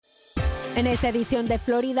En esta edición de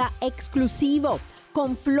Florida Exclusivo,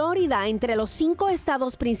 con Florida entre los 5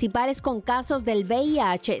 estados principales con casos del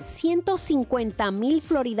VIH, 150,000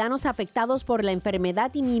 floridanos afectados por la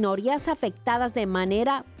enfermedad y minorías afectadas de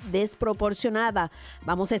manera desproporcionada.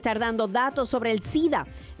 Vamos a estar dando datos sobre el SIDA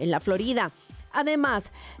en la Florida.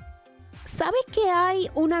 Además, ¿sabe que hay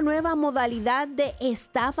una nueva modalidad de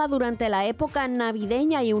estafa durante la época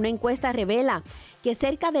navideña? Y una encuesta revela que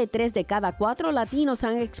cerca de 3 de cada 4 latinos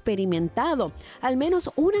han experimentado al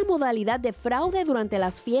menos una modalidad de fraude durante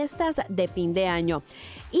las fiestas de fin de año.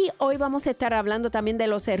 Y hoy vamos a estar hablando también de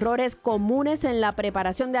los errores comunes en la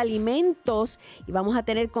preparación de alimentos y vamos a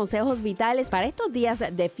tener consejos vitales para estos días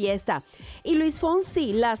de fiesta. Y Luis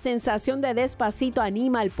Fonsi, la sensación de Despacito,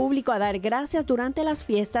 anima al público a dar gracias durante las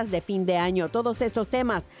fiestas de fin de año. Todos estos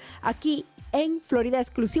temas aquí en Florida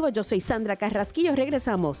Exclusivo. Yo soy Sandra Carrasquillo.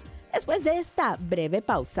 Regresamos después de esta breve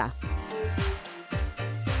pausa.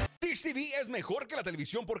 Dish TV es mejor que la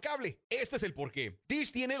televisión por cable. Este es el porqué. Dish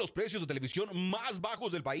tiene los precios de televisión más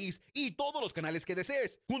bajos del país y todos los canales que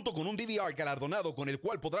desees, junto con un DVR galardonado con el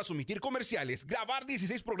cual podrás omitir comerciales, grabar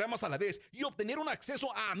 16 programas a la vez y obtener un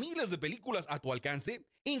acceso a miles de películas a tu alcance.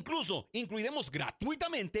 Incluso incluiremos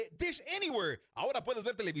gratuitamente Dish Anywhere. Ahora puedes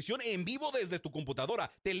ver televisión en vivo desde tu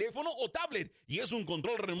computadora, teléfono o tablet y es un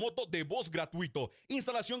control remoto de voz gratuito,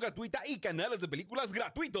 instalación gratuita y canales de películas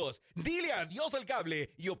gratuitos. Dile adiós al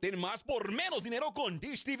cable y obtén más por menos dinero con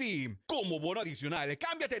Dish TV. Como bono adicional,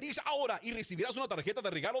 cámbiate a Dish ahora y recibirás una tarjeta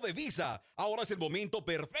de regalo de Visa. Ahora es el momento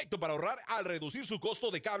perfecto para ahorrar al reducir su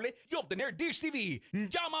costo de cable y obtener Dish TV.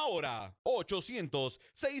 Llama ahora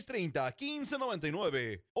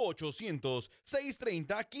 800-630-1599.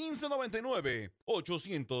 800-630-1599.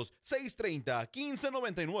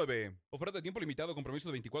 800-630-1599. Oferta de tiempo limitado, compromiso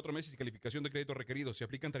de 24 meses y calificación de crédito requerido. Se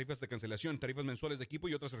aplican tarifas de cancelación, tarifas mensuales de equipo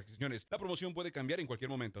y otras restricciones. La promoción puede cambiar en cualquier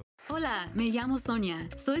momento. Hola, me llamo Sonia.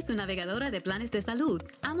 Soy su navegadora de planes de salud.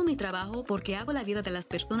 Amo mi trabajo porque hago la vida de las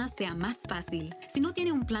personas sea más fácil. Si no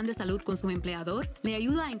tiene un plan de salud con su empleador, le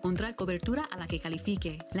ayudo a encontrar cobertura a la que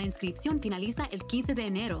califique. La inscripción finaliza el 15 de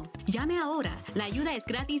enero. Llame ahora. La ayuda es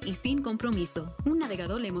gratis y sin compromiso. Un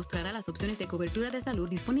navegador le mostrará las opciones de cobertura de salud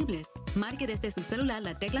disponibles. Marque desde su celular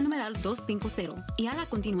la tecla numeral 250 y a la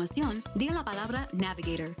continuación diga la palabra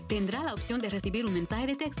Navigator. Tendrá la opción de recibir un mensaje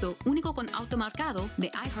de texto único con automarcado de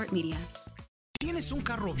iHeartMedia. ¿Tienes un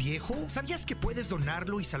carro viejo? ¿Sabías que puedes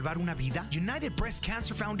donarlo y salvar una vida? United Breast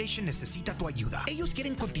Cancer Foundation necesita tu ayuda. Ellos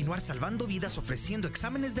quieren continuar salvando vidas ofreciendo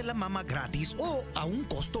exámenes de la mama gratis o a un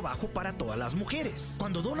costo bajo para todas las mujeres.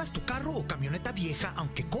 Cuando donas tu carro o camioneta vieja,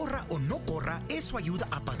 aunque corra o no corra, eso ayuda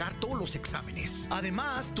a pagar todos los exámenes.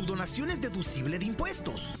 Además, tu donación es deducible de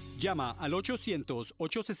impuestos. Llama al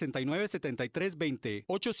 800-869-7320,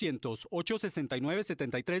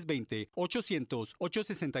 800-869-7320,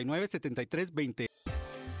 800-869-7320.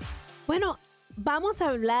 Bueno, vamos a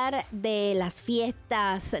hablar de las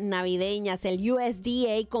fiestas navideñas. El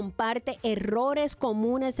USDA comparte errores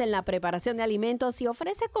comunes en la preparación de alimentos y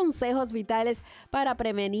ofrece consejos vitales para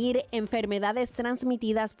prevenir enfermedades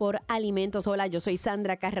transmitidas por alimentos. Hola, yo soy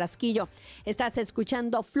Sandra Carrasquillo. Estás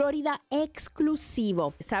escuchando Florida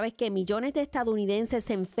Exclusivo. ¿Sabes que millones de estadounidenses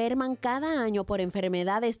se enferman cada año por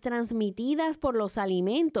enfermedades transmitidas por los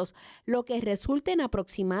alimentos, lo que resulta en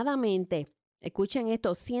aproximadamente, escuchen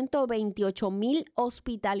esto, 128,000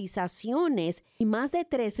 hospitalizaciones y más de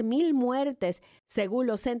 3,000 muertes, según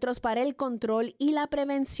los Centros para el Control y la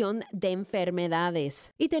Prevención de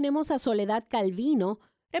Enfermedades? Y tenemos a Soledad Calvino,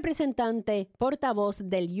 representante portavoz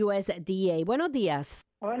del USDA. Buenos días.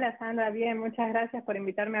 Hola Sandra, bien, muchas gracias por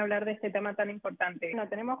invitarme a hablar de este tema tan importante. Bueno,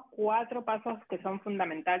 tenemos 4 pasos que son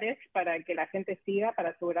fundamentales para que la gente siga, para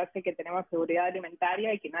asegurarse que tenemos seguridad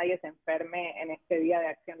alimentaria y que nadie se enferme en este Día de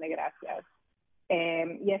Acción de Gracias.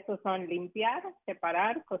 Y estos son limpiar,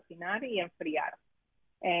 separar, cocinar y enfriar.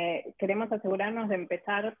 Queremos asegurarnos de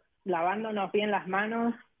empezar lavándonos bien las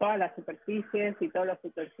manos, todas las superficies y todos los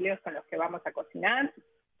utensilios con los que vamos a cocinar.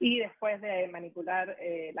 Y después de manipular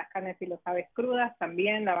las carnes y las aves crudas,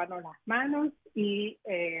 también lavarnos las manos y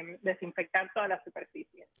desinfectar todas las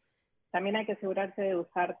superficies. También hay que asegurarse de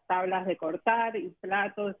usar tablas de cortar y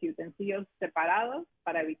platos y utensilios separados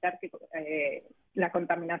para evitar que la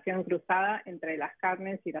contaminación cruzada entre las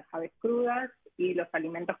carnes y las aves crudas y los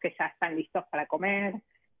alimentos que ya están listos para comer,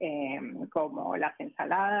 como las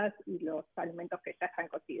ensaladas y los alimentos que ya están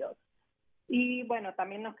cocidos. Y bueno,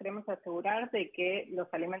 también nos queremos asegurar de que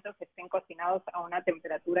los alimentos estén cocinados a una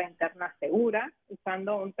temperatura interna segura,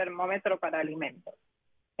 usando un termómetro para alimentos.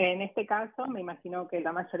 En este caso, me imagino que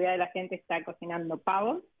la mayoría de la gente está cocinando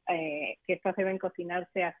pavos, que estos deben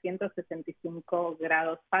cocinarse a 165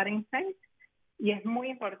 grados Fahrenheit Y es muy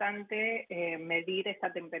importante medir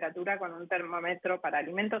esta temperatura con un termómetro para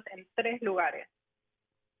alimentos en 3 lugares.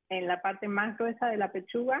 En la parte más gruesa de la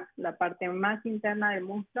pechuga, la parte más interna del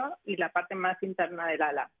muslo y la parte más interna del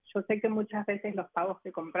ala. Yo sé que muchas veces los pavos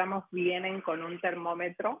que compramos vienen con un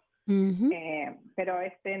termómetro, pero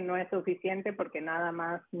este no es suficiente porque nada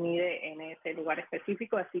más mide en ese lugar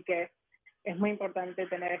específico, así que es muy importante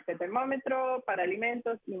tener este termómetro para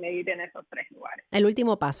alimentos y medir en esos 3 lugares. El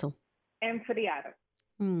último paso. Enfriar.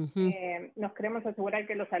 Nos queremos asegurar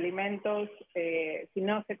que los alimentos, si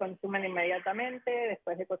no se consumen inmediatamente,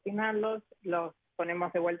 después de cocinarlos, los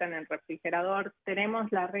ponemos de vuelta en el refrigerador.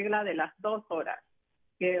 Tenemos la regla de las 2 horas,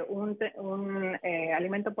 que un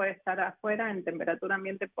alimento puede estar afuera en temperatura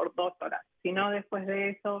ambiente por 2 horas. Si no, después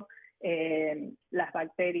de eso, las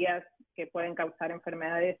bacterias que pueden causar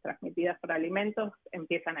enfermedades transmitidas por alimentos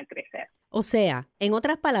empiezan a crecer. O sea, en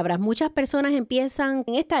otras palabras, muchas personas empiezan,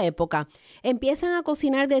 en esta época, empiezan a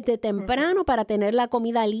cocinar desde temprano para tener la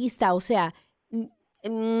comida lista. O sea,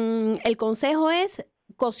 el consejo es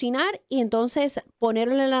cocinar y entonces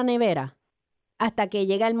ponerlo en la nevera hasta que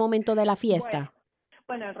llega el momento de la fiesta.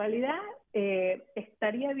 Bueno, en realidad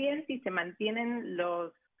estaría bien si se mantienen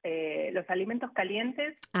los alimentos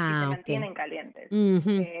calientes y se mantienen calientes.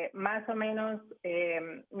 Más o menos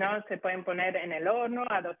no se pueden poner en el horno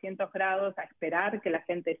a 200 grados a esperar que la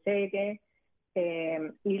gente seque,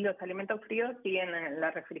 y los alimentos fríos siguen en la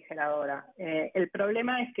refrigeradora. El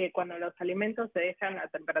problema es que cuando los alimentos se dejan a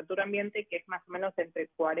temperatura ambiente, que es más o menos entre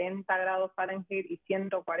 40 grados Fahrenheit y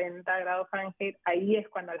 140 grados Fahrenheit, ahí es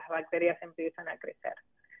cuando las bacterias empiezan a crecer.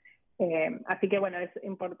 Así que bueno, es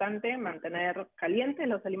importante mantener calientes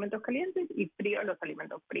los alimentos calientes y fríos los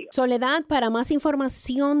alimentos fríos. Soledad, para más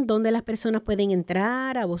información, ¿dónde las personas pueden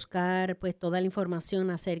entrar a buscar pues toda la información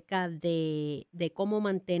acerca de cómo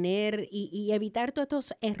mantener y evitar todos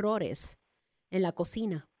estos errores en la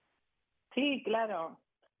cocina? Sí, claro.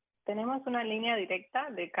 Tenemos una línea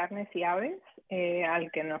directa de carnes y aves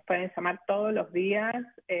al que nos pueden llamar todos los días,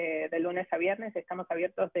 de lunes a viernes. Estamos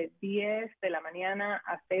abiertos de 10 de la mañana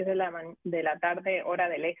a 6 de la tarde, hora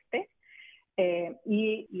del este.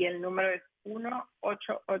 Y el número es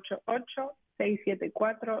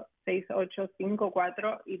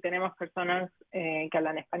 1-888-674-6854 y tenemos personas que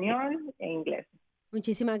hablan español e inglés.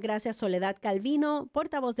 Muchísimas gracias, Soledad Calvino,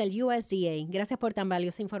 portavoz del USDA. Gracias por tan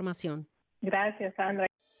valiosa información. Gracias, Sandra.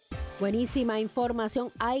 Buenísima información.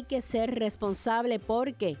 Hay que ser responsable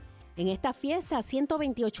porque en esta fiesta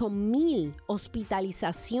 128,000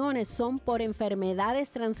 hospitalizaciones son por enfermedades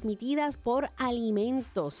transmitidas por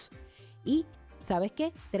alimentos. Y, ¿sabes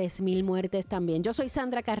qué? 3,000 muertes también. Yo soy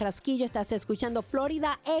Sandra Carrasquillo, estás escuchando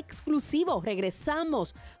Florida Exclusivo.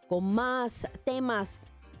 Regresamos con más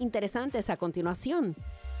temas interesantes a continuación.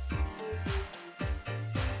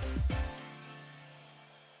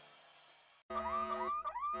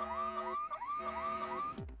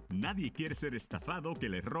 Nadie quiere ser estafado, que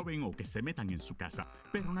le roben o que se metan en su casa,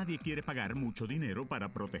 pero nadie quiere pagar mucho dinero para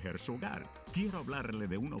proteger su hogar. Quiero hablarle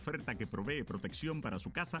de una oferta que provee protección para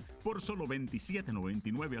su casa por solo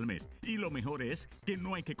 $27.99 al mes. Y lo mejor es que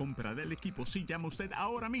no hay que comprar el equipo si llama usted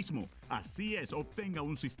ahora mismo. Así es, obtenga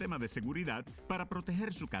un sistema de seguridad para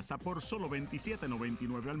proteger su casa por solo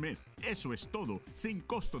 $27.99 al mes. Eso es todo, sin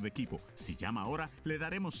costo de equipo. Si llama ahora, le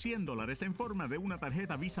daremos $100 en forma de una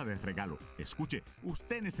tarjeta Visa de regalo. Escuche,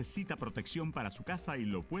 usted necesita protección para su casa y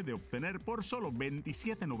lo puede obtener por solo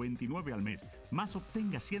 $27.99 al mes. Más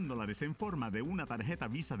obtenga $100 en forma de una tarjeta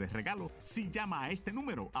Visa de regalo si llama a este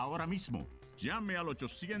número ahora mismo. Llame al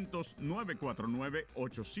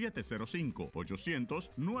 800-949-8705.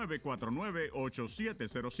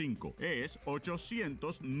 800-949-8705. Es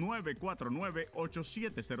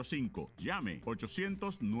 800-949-8705. Llame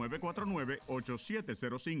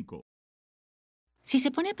 800-949-8705. Si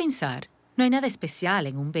se pone a pensar, no hay nada especial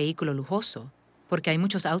en un vehículo lujoso, porque hay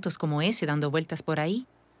muchos autos como ese dando vueltas por ahí.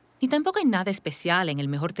 Ni tampoco hay nada especial en el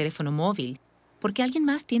mejor teléfono móvil, porque alguien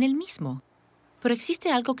más tiene el mismo. Pero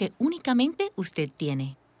existe algo que únicamente usted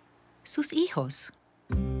tiene: sus hijos.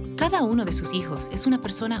 Cada uno de sus hijos es una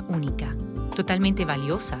persona única, totalmente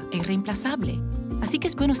valiosa e irreemplazable. Así que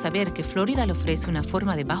es bueno saber que Florida le ofrece una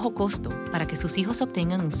forma de bajo costo para que sus hijos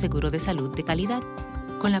obtengan un seguro de salud de calidad.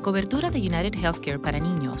 Con la cobertura de United Healthcare para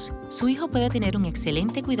niños, su hijo puede tener un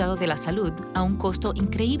excelente cuidado de la salud a un costo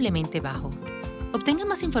increíblemente bajo. Obtenga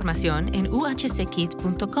más información en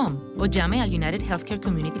uhckids.com o llame al United Healthcare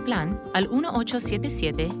Community Plan al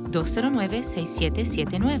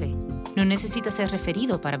 1-877-209-6779. No necesita ser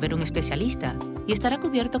referido para ver un especialista y estará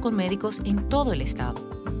cubierto con médicos en todo el estado.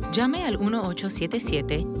 Llame al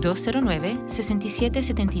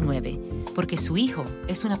 1-877-209-6779 porque su hijo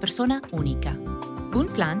es una persona única. un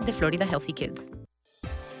plan de Florida Healthy Kids.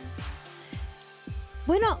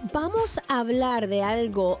 Bueno, vamos a hablar de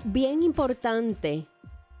algo bien importante.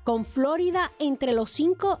 Con Florida entre los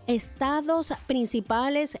 5 estados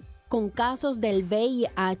principales con casos del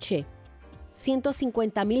VIH.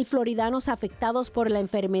 150,000 floridanos afectados por la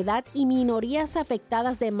enfermedad y minorías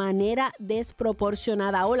afectadas de manera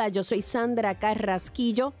desproporcionada. Hola, yo soy Sandra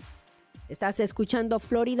Carrasquillo. Estás escuchando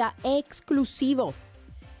Florida Exclusivo.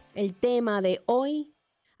 El tema de hoy,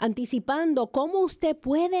 anticipando cómo usted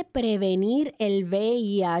puede prevenir el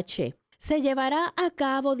VIH. Se llevará a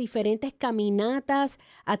cabo diferentes caminatas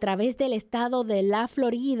a través del estado de la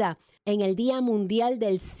Florida en el Día Mundial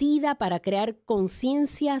del SIDA para crear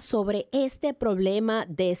conciencia sobre este problema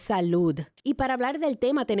de salud. Y para hablar del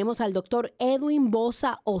tema tenemos al doctor Edwin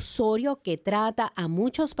Bosa Osorio, que trata a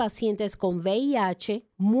muchos pacientes con VIH.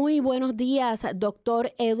 Muy buenos días,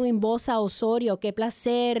 doctor Edwin Bosa Osorio. Qué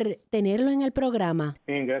placer tenerlo en el programa.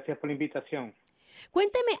 Bien, gracias por la invitación.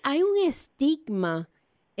 Cuénteme, ¿hay un estigma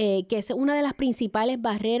que es una de las principales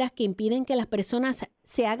barreras que impiden que las personas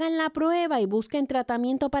se hagan la prueba y busquen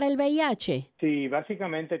tratamiento para el VIH? Sí,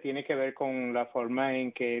 básicamente tiene que ver con la forma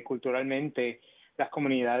en que culturalmente las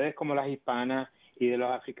comunidades como las hispanas y de los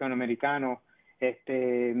africanoamericanos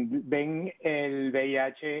ven el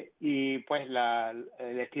VIH y pues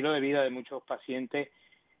el estilo de vida de muchos pacientes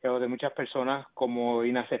o de muchas personas como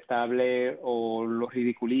inaceptable o los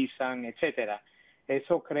ridiculizan, etcétera.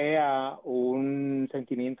 Eso crea un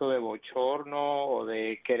sentimiento de bochorno o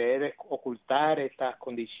de querer ocultar estas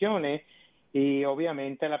condiciones y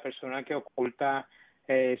obviamente la persona que oculta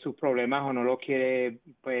sus problemas o no lo quiere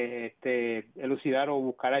pues elucidar o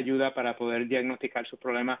buscar ayuda para poder diagnosticar sus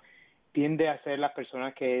problemas tiende a ser las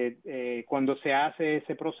personas que cuando se hace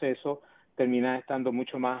ese proceso termina estando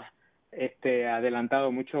mucho más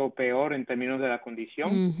adelantado, mucho peor en términos de la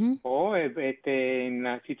condición, o en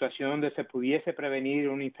la situación donde se pudiese prevenir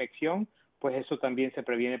una infección, pues eso también se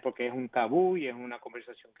previene porque es un tabú y es una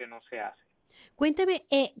conversación que no se hace. Cuénteme,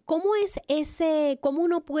 ¿cómo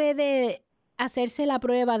uno puede hacerse la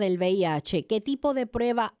prueba del VIH? ¿Qué tipo de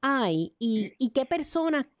prueba hay? ¿Y qué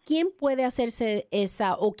persona, quién puede hacerse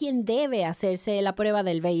esa o quién debe hacerse la prueba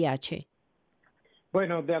del VIH?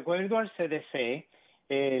 Bueno, de acuerdo al CDC,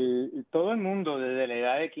 todo el mundo desde la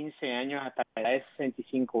edad de 15 años hasta la edad de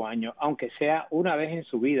 65 años, aunque sea una vez en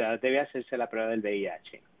su vida, debe hacerse la prueba del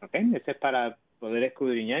VIH. ¿Okay? Eso es para poder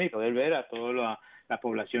escudriñar y poder ver a toda la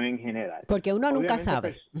población en general. Porque uno nunca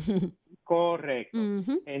sabe. Correcto.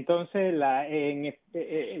 Entonces,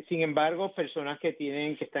 sin embargo, personas que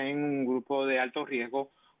están en un grupo de alto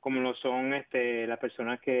riesgo, como lo son las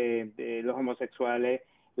personas los homosexuales,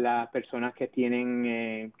 las personas que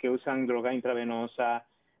que usan drogas intravenosas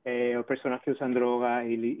o personas que usan drogas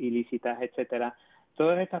ilícitas, etcétera.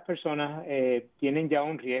 Todas estas personas tienen ya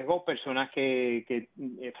un riesgo, personas que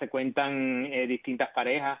frecuentan distintas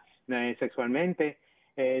parejas sexualmente.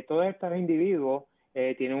 Todos estos individuos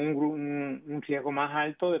tienen un riesgo más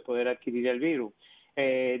alto de poder adquirir el virus.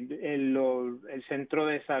 El centro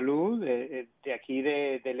de salud de aquí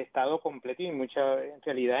del estado completo y en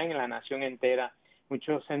realidad en la nación entera,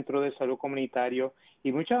 muchos centros de salud comunitarios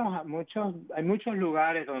y hay muchos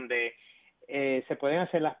lugares donde se pueden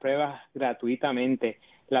hacer las pruebas gratuitamente.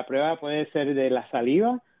 La prueba puede ser de la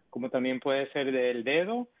saliva, como también puede ser del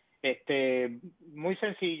dedo. Muy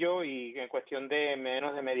sencillo y en cuestión de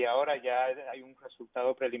menos de media hora ya hay un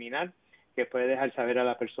resultado preliminar que puede dejar saber a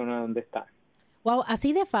la persona dónde está. Wow,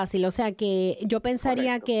 así de fácil, o sea que yo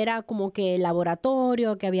pensaría Correcto. que era como que el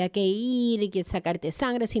laboratorio, que había que ir y que sacarte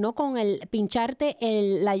sangre, sino con pincharte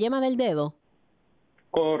la yema del dedo.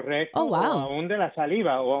 Correcto, Oh, wow. O aún de la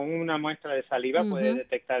saliva o aún una muestra de saliva puede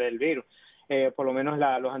detectar el virus, por lo menos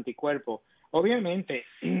los anticuerpos. Obviamente,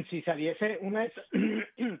 si saliese una de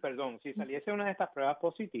estas pruebas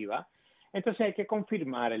positivas, entonces hay que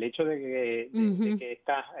confirmar el hecho de que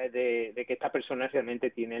esta persona realmente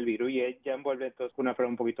tiene el virus y ya envuelve entonces una prueba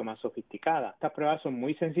un poquito más sofisticada. Estas pruebas son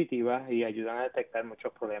muy sensitivas y ayudan a detectar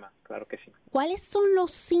muchos problemas, claro que sí. ¿Cuáles son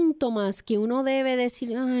los síntomas que uno debe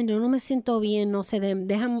decir, ay, no me siento bien, no sé,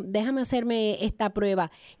 déjame hacerme esta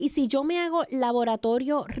prueba? Y si yo me hago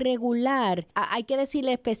laboratorio regular, ¿hay que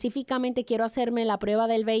decirle específicamente quiero hacerme la prueba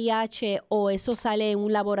del VIH o eso sale en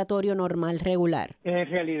un laboratorio normal, regular? En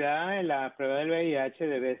realidad, la prueba del VIH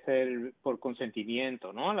debe ser por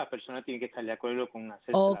consentimiento, ¿no? La persona tiene que estar de acuerdo con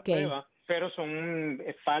hacerse la prueba, pero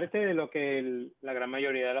es parte de lo que la gran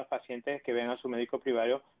mayoría de los pacientes que ven a su médico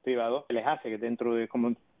privado les hace, que dentro de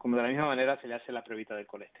como de la misma manera se le hace la pruebita del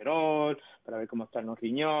colesterol, para ver cómo están los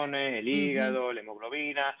riñones, el hígado, la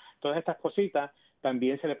hemoglobina, todas estas cositas,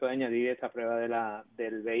 también se le puede añadir esta prueba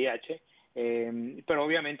del VIH. Pero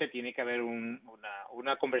obviamente tiene que haber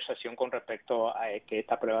una conversación con respecto a que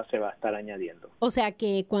esta prueba se va a estar añadiendo. O sea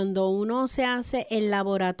que cuando uno se hace el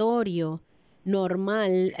laboratorio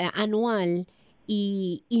normal, anual,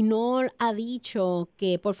 y no ha dicho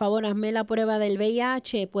que por favor hazme la prueba del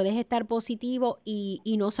VIH, puedes estar positivo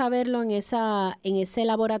y no saberlo en ese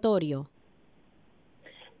laboratorio.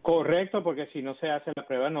 Correcto, porque si no se hace la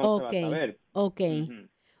prueba no se va a saber.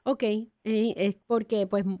 Ok, es porque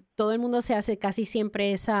pues todo el mundo se hace casi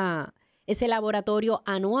siempre ese laboratorio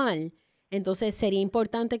anual. Entonces sería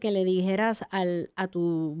importante que le dijeras a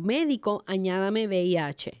tu médico, añádame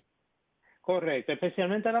VIH. Correcto,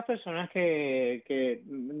 especialmente a las personas que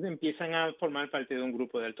empiezan a formar parte de un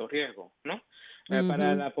grupo de alto riesgo, ¿no?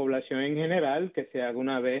 Para la población en general, que se haga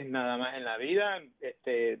una vez nada más en la vida,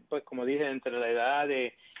 pues como dije, entre la edad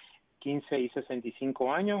de 15 y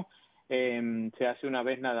 65 años, se hace una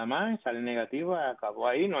vez nada más, sale negativa, acabó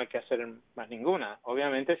ahí, no hay que hacer más ninguna.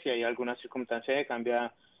 Obviamente, si hay alguna circunstancia que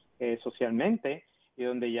cambia socialmente y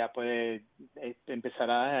donde ya puede empezar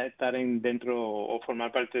a estar dentro o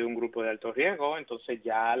formar parte de un grupo de alto riesgo, entonces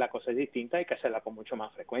ya la cosa es distinta, hay que hacerla con mucho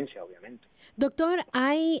más frecuencia, obviamente. Doctor,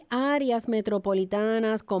 hay áreas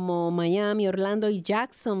metropolitanas como Miami, Orlando y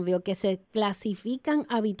Jacksonville que se clasifican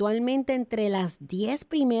habitualmente entre las 10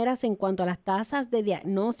 primeras en cuanto a las tasas de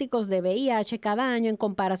diagnósticos de VIH cada año en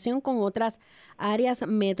comparación con otras áreas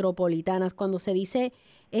metropolitanas. Cuando se dice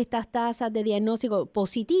estas tasas de diagnóstico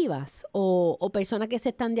positivas o personas que se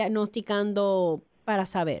están diagnosticando para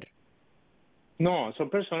saber. No, son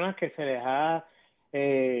personas que se les ha...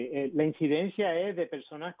 la incidencia es de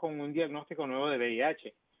personas con un diagnóstico nuevo de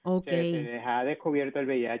VIH. Okay. Se les ha descubierto el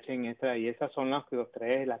VIH en y esas son las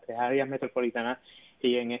tres áreas metropolitanas,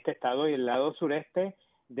 y en este estado y el lado sureste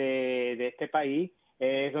de este país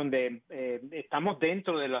es donde estamos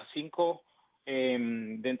dentro de los 5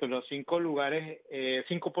 lugares,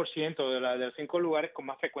 5% de los 5 lugares con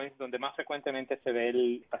más frecuencia, donde más frecuentemente se ve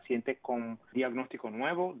el paciente con diagnóstico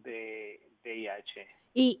nuevo de VIH.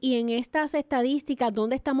 Y en estas estadísticas,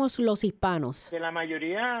 ¿dónde estamos los hispanos? De la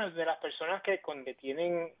mayoría de las personas que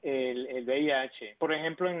tienen el VIH, por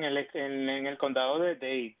ejemplo, en el condado de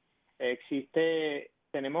Dade,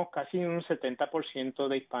 tenemos casi un 70%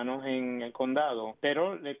 de hispanos en el condado,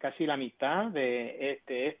 pero casi la mitad de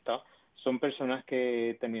esto son personas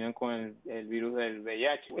que terminan con el virus del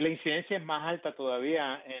VIH. La incidencia es más alta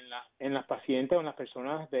todavía en las pacientes o en las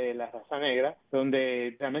personas de la raza negra,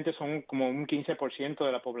 donde realmente son como un 15%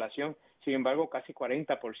 de la población. Sin embargo, casi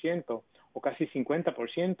 40% o casi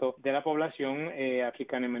 50% de la población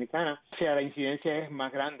africano-americana. O sea, la incidencia es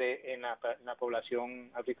más grande en la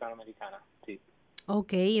población africano-americana, sí.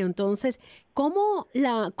 Ok, entonces, ¿cómo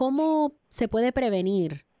se puede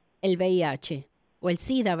prevenir el VIH? O el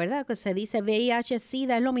SIDA, ¿verdad? Que se dice VIH,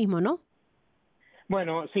 SIDA, es lo mismo, ¿no?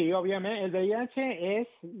 Bueno, sí, obviamente el VIH es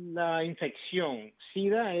la infección.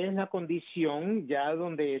 SIDA es la condición ya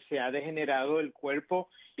donde se ha degenerado el cuerpo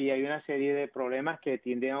y hay una serie de problemas que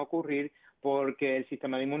tienden a ocurrir porque el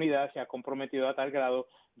sistema de inmunidad se ha comprometido a tal grado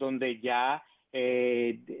donde ya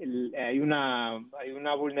hay una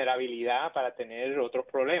vulnerabilidad para tener otros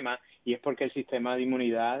problemas, y es porque el sistema de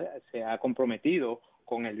inmunidad se ha comprometido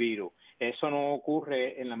con el virus. Eso no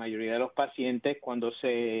ocurre en la mayoría de los pacientes cuando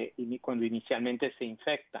inicialmente se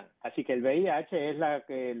infectan. Así que el VIH es la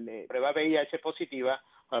prueba VIH positiva.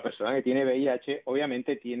 La persona que tiene VIH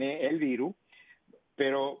obviamente tiene el virus,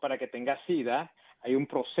 pero para que tenga SIDA hay un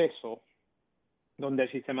proceso donde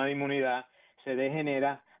el sistema de inmunidad se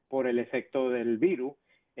degenera por el efecto del virus,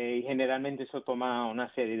 y generalmente eso toma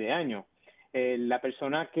una serie de años. La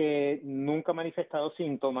persona que nunca ha manifestado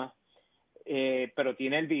síntomas, pero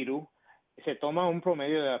tiene el virus, se toma un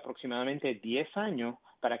promedio de aproximadamente 10 años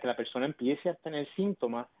para que la persona empiece a tener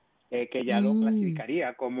síntomas que ya lo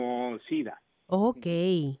clasificaría como SIDA. Ok.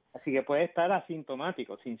 Así que puede estar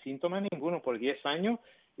asintomático, sin síntomas ninguno por 10 años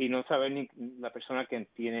y no saber ni la persona que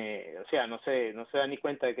tiene, o sea, no se da ni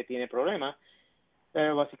cuenta de que tiene problemas,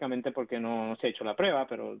 básicamente porque no se ha hecho la prueba,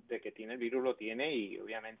 pero de que tiene el virus lo tiene, y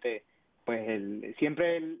obviamente pues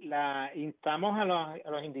siempre instamos a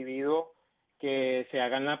los individuos que se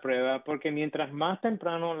hagan la prueba, porque mientras más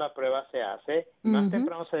temprano la prueba se hace, más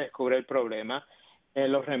temprano se descubre el problema,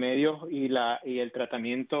 los remedios y el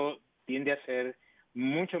tratamiento tiende a ser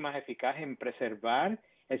mucho más eficaz en preservar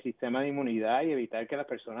el sistema de inmunidad y evitar que las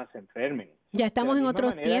personas se enfermen. Ya estamos en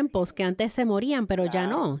otros tiempos que antes se morían, pero ya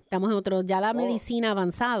no. Estamos en otros, ya la medicina ha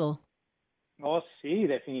avanzado. Oh, sí,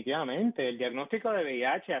 definitivamente. El diagnóstico de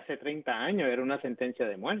VIH hace 30 años era una sentencia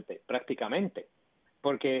de muerte, prácticamente,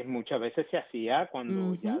 porque muchas veces se hacía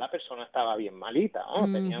cuando ya la persona estaba bien malita, ¿no?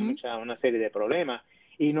 Tenía una serie de problemas,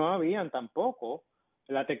 y no habían tampoco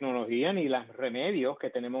la tecnología ni los remedios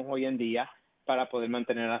que tenemos hoy en día para poder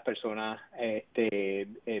mantener a las personas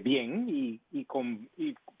bien y con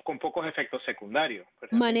pocos efectos secundarios.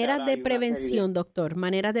 Maneras de prevención, doctor,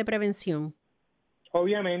 maneras de prevención.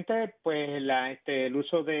 Obviamente, pues el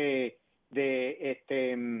uso de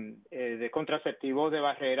contraceptivos de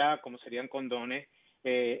barrera, como serían condones,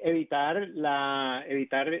 evitar el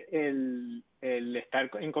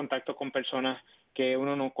estar en contacto con personas que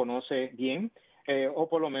uno no conoce bien, o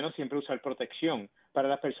por lo menos siempre usar protección. Para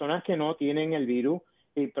las personas que no tienen el virus,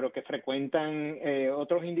 pero que frecuentan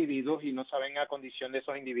otros individuos y no saben la condición de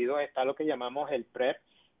esos individuos, está lo que llamamos el PrEP,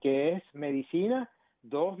 que es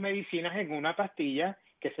 2 medicinas en una pastilla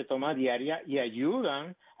que se toma diaria y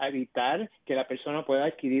ayudan a evitar que la persona pueda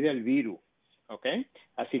adquirir el virus. ¿Ok?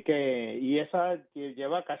 Así que, y esa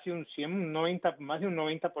lleva casi más de un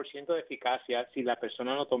 90% de eficacia si la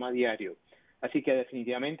persona lo toma diario. Así que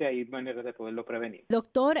definitivamente hay maneras de poderlo prevenir.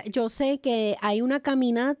 Doctor, yo sé que hay una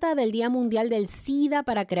caminata del Día Mundial del SIDA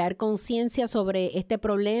para crear conciencia sobre este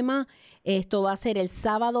problema. Esto va a ser el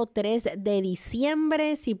sábado 3 de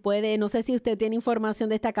diciembre. Si puede, no sé si usted tiene información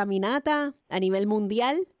de esta caminata a nivel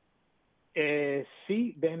mundial.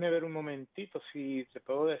 Sí, déjeme ver un momentito si te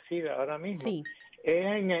puedo decir ahora mismo. Sí.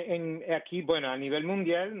 Aquí, bueno, a nivel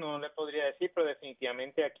mundial no le podría decir, pero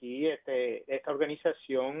definitivamente aquí esta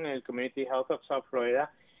organización, el Community Health of South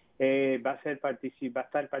Florida, va a estar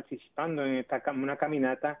participando en una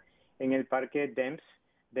caminata en el Parque Demps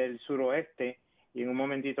del suroeste, y en un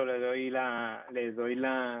momentito le doy la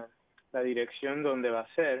dirección donde va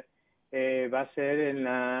a ser. Va a ser en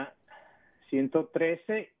la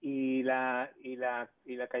 113 y la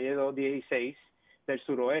calle 216 del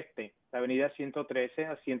suroeste, la avenida 113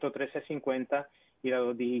 a 113.50 y la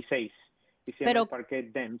 216. Y se llama el Parque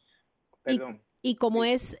Demps. Perdón. Y como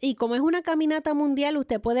es una caminata mundial,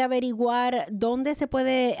 usted puede averiguar dónde se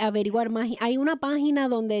puede averiguar más. ¿Hay una página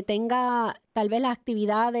donde tenga tal vez las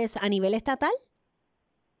actividades a nivel estatal?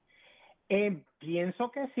 Pienso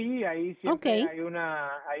que sí, ahí siempre hay un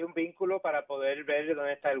vínculo para poder ver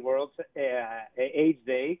dónde está el World AIDS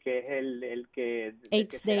Day, que es el que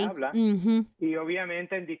se habla. Uh-huh. Y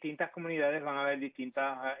obviamente en distintas comunidades van a haber distintos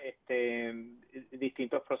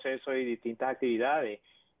procesos y distintas actividades.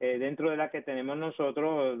 Dentro de la que tenemos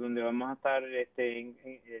nosotros, donde vamos a estar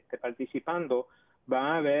participando, van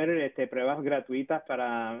a haber pruebas gratuitas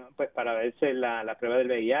para verse la prueba del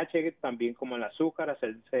VIH, también como el azúcar,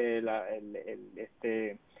 hacerse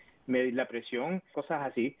medir la presión, cosas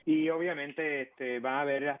así. Y obviamente van a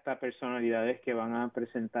haber hasta personalidades que van a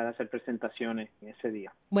hacer presentaciones en ese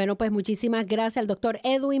día. Bueno, pues muchísimas gracias al doctor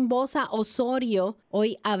Edwin Bosa Osorio,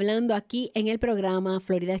 hoy hablando aquí en el programa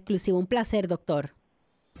Florida Exclusivo. Un placer, doctor.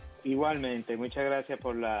 Igualmente, muchas gracias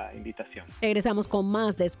por la invitación. Regresamos con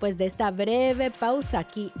más después de esta breve pausa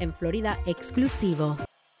aquí en Florida Exclusivo.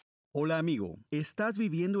 Hola amigo, ¿estás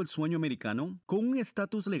viviendo el sueño americano? Con un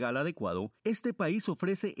estatus legal adecuado, este país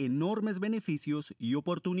ofrece enormes beneficios y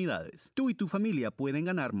oportunidades. Tú y tu familia pueden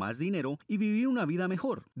ganar más dinero y vivir una vida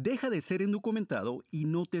mejor. Deja de ser indocumentado y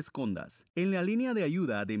no te escondas. En la línea de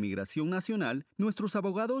ayuda de Migración Nacional, nuestros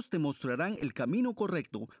abogados te mostrarán el camino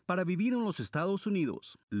correcto para vivir en los Estados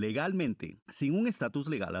Unidos legalmente. Sin un estatus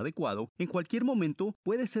legal adecuado, en cualquier momento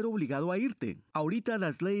puedes ser obligado a irte. Ahorita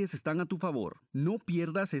las leyes están a tu favor. No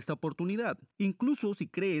pierdas esta oportunidad. Incluso si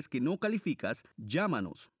crees que no calificas,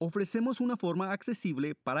 llámanos. Ofrecemos una forma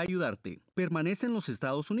accesible para ayudarte. Permanece en los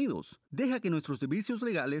Estados Unidos. Deja que nuestros servicios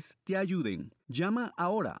legales te ayuden. Llama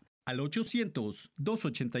ahora al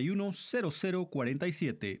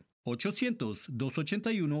 800-281-0047.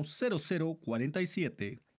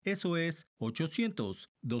 800-281-0047. Eso es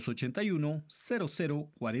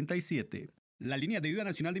 800-281-0047. La línea de ayuda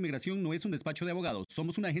nacional de inmigración no es un despacho de abogados.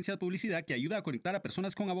 Somos una agencia de publicidad que ayuda a conectar a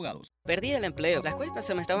personas con abogados. Perdí el empleo. Las cuentas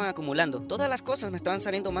se me estaban acumulando. Todas las cosas me estaban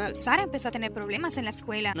saliendo mal. Sara empezó a tener problemas en la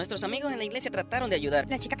escuela. Nuestros amigos en la iglesia trataron de ayudar.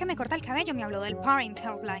 La chica que me corta el cabello me habló del Parent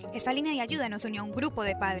Helpline. Esta línea de ayuda nos unió a un grupo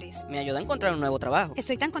de padres. Me ayudó a encontrar un nuevo trabajo.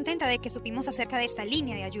 Estoy tan contenta de que supimos acerca de esta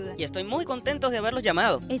línea de ayuda. Y estoy muy contento de haberlos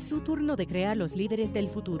llamado. Es su turno de crear los líderes del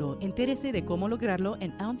futuro. Entérese de cómo lograrlo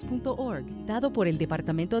en ounce.org, dado por el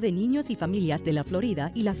Departamento de Niños y Familias de la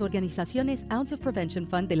Florida y las organizaciones Ounce of Prevention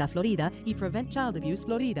Fund de la Florida y Prevent Child Abuse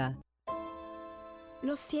Florida.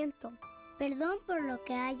 Lo siento. Perdón por lo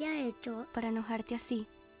que haya hecho para enojarte así.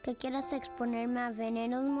 Que quieras exponerme a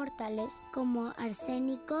venenos mortales como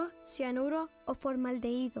arsénico, cianuro o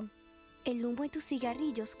formaldehído. El humo de tus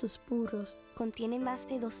cigarrillos, tus puros, contienen más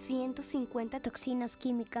de 250 toxinas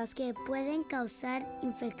químicas que pueden causar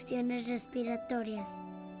infecciones respiratorias,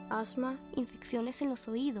 asma, infecciones en los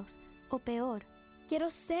oídos o peor, Quiero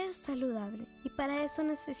ser saludable y para eso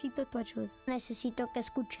necesito tu ayuda. Necesito que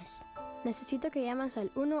escuches. Necesito que llames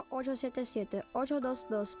al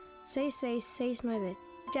 1-877-822-6669.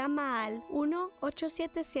 Llama al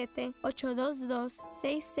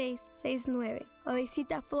 1-877-822-6669 o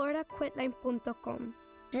visita floridaquitline.com.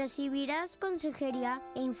 Recibirás consejería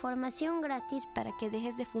e información gratis para que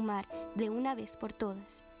dejes de fumar de una vez por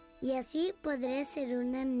todas. Y así podré ser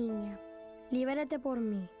una niña. Libérate por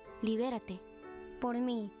mí. Libérate. Por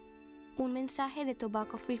mí. Un mensaje de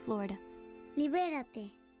Tobacco Free Florida.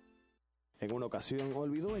 Libérate. En una ocasión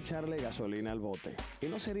olvidó echarle gasolina al bote. Y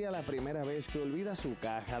no sería la primera vez que olvida su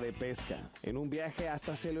caja de pesca. En un viaje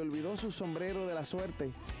hasta se le olvidó su sombrero de la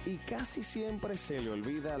suerte. Y casi siempre se le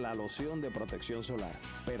olvida la loción de protección solar.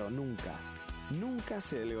 Pero nunca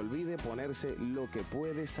se le olvide ponerse lo que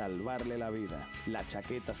puede salvarle la vida. La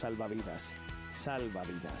chaqueta salvavidas. Salva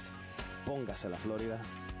vidas. Póngase la Florida.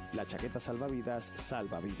 La chaqueta salvavidas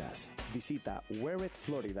salva vidas. Visita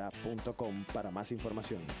wearitflorida.com para más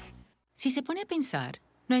información. Si se pone a pensar,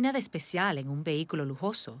 no hay nada especial en un vehículo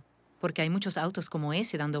lujoso, porque hay muchos autos como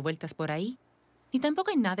ese dando vueltas por ahí. Ni tampoco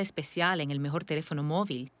hay nada especial en el mejor teléfono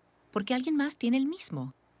móvil, porque alguien más tiene el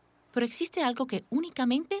mismo. Pero existe algo que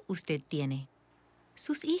únicamente usted tiene: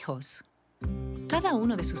 sus hijos. Cada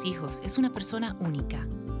uno de sus hijos es una persona única,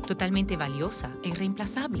 totalmente valiosa e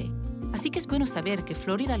irreemplazable. Así que es bueno saber que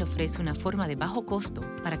Florida le ofrece una forma de bajo costo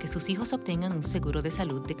para que sus hijos obtengan un seguro de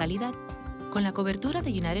salud de calidad. Con la cobertura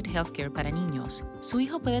de United Healthcare para niños, su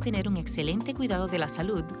hijo puede tener un excelente cuidado de la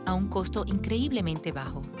salud a un costo increíblemente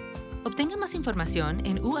bajo. Obtenga más información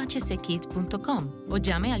en uhckids.com o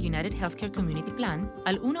llame al United Healthcare Community Plan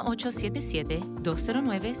al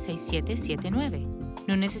 1-877-209-6779.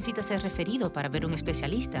 No necesita ser referido para ver un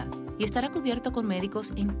especialista y estará cubierto con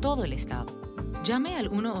médicos en todo el estado. Llame al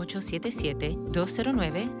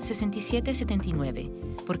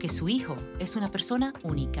 1-877-209-6779 porque su hijo es una persona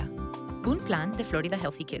única. Un plan de Florida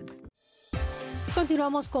Healthy Kids.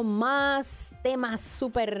 Continuamos con más temas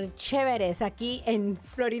súper chéveres aquí en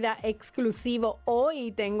Florida Exclusivo.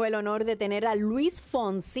 Hoy tengo el honor de tener a Luis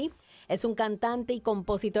Fonsi. Es un cantante y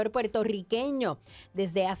compositor puertorriqueño.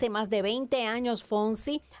 Desde hace más de 20 años,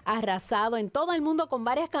 Fonsi ha arrasado en todo el mundo con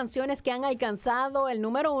varias canciones que han alcanzado el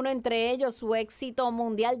número 1, entre ellos su éxito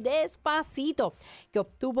mundial Despacito, que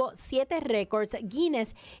obtuvo 7 récords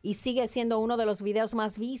Guinness y sigue siendo uno de los videos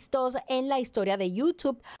más vistos en la historia de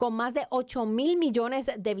YouTube, con más de 8,000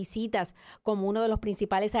 millones de visitas. Como uno de los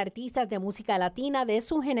principales artistas de música latina de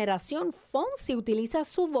su generación, Fonsi utiliza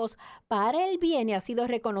su voz para el bien y ha sido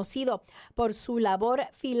reconocido por su labor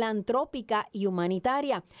filantrópica y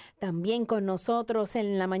humanitaria. También con nosotros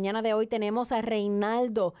en la mañana de hoy tenemos a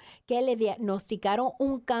Reinaldo, que le diagnosticaron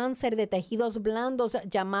un cáncer de tejidos blandos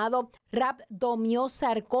llamado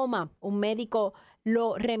rhabdomyosarcoma. Un médico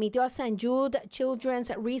lo remitió a St. Jude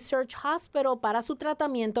Children's Research Hospital para su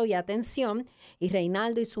tratamiento y atención, y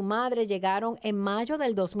Reinaldo y su madre llegaron en mayo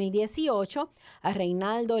del 2018. A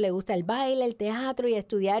Reinaldo le gusta el baile, el teatro y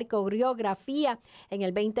estudiar coreografía. En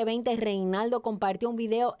el 2020, Reinaldo compartió un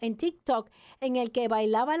video en TikTok en el que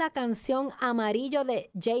bailaba la canción Amarillo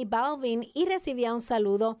de J Balvin y recibía un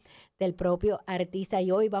saludo del propio artista.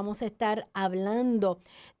 Y hoy vamos a estar hablando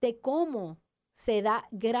de cómo se da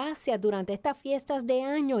gracias durante estas fiestas de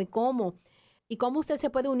año y cómo usted se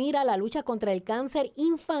puede unir a la lucha contra el cáncer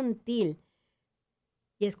infantil.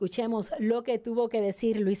 Y escuchemos lo que tuvo que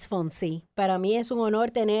decir Luis Fonsi. Para mí es un honor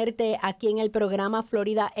tenerte aquí en el programa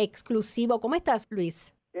Florida Exclusivo. ¿Cómo estás,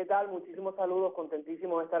 Luis? ¿Qué tal? Muchísimos saludos,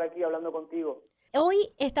 contentísimo de estar aquí hablando contigo.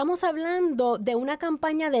 Hoy estamos hablando de una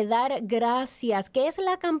campaña de dar gracias, que es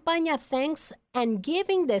la campaña Thanks and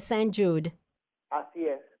Giving de St. Jude. Así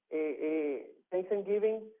es. Thanks and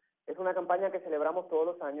Giving es una campaña que celebramos todos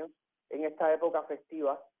los años en esta época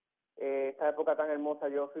festiva, esta época tan hermosa.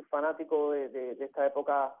 Yo soy fanático de esta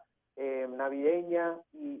época navideña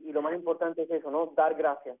y lo más importante es eso, ¿no? Dar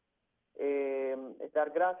gracias. Es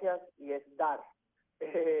dar gracias y es dar.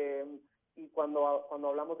 Y cuando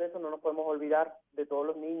hablamos de eso no nos podemos olvidar de todos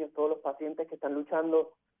los niños, todos los pacientes que están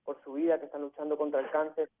luchando por su vida, que están luchando contra el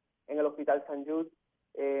cáncer en el Hospital St. Jude.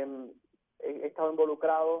 He estado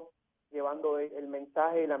involucrado llevando el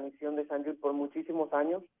mensaje y la misión de St. Jude por muchísimos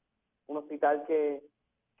años, un hospital que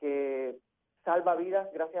salva vidas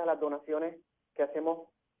gracias a las donaciones que hacemos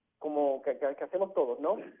que hacemos todos,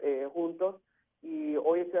 ¿no? Juntos. Y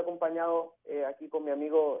hoy estoy acompañado aquí con mi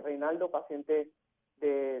amigo Reinaldo, paciente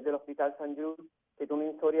del Hospital St. Jude, que tiene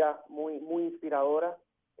una historia muy, muy inspiradora.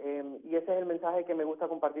 Y ese es el mensaje que me gusta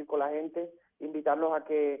compartir con la gente, invitarlos a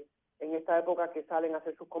que en esta época que salen a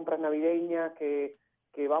hacer sus compras navideñas, que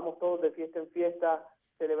vamos todos de fiesta en fiesta,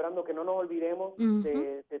 celebrando que no nos olvidemos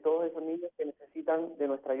de todos esos niños que necesitan de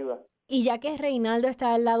nuestra ayuda. Y ya que Reinaldo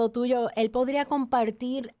está al lado tuyo, él podría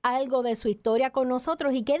compartir algo de su historia con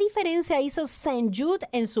nosotros. ¿Y qué diferencia hizo St. Jude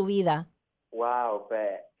en su vida? Wow,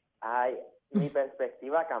 pues mi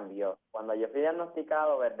perspectiva cambió. Cuando yo fui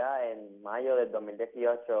diagnosticado, ¿verdad? En mayo del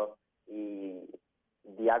 2018 y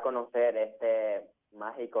di a conocer este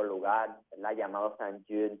mágico lugar, ¿verdad? Llamado St.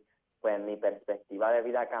 Jude, pues mi perspectiva de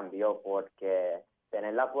vida cambió porque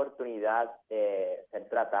tener la oportunidad de ser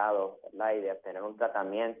tratado, ¿verdad? Y de obtener un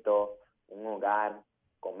tratamiento, un hogar,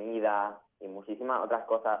 comida y muchísimas otras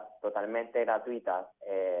cosas totalmente gratuitas,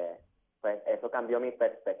 pues eso cambió mi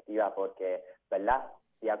perspectiva porque, ¿verdad?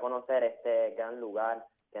 Di a conocer este gran lugar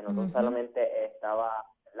que no solamente estaba,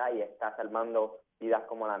 ¿verdad? Y está salvando vidas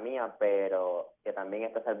como la mía, pero que también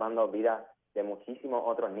está salvando vidas de muchísimos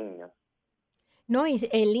otros niños. No, y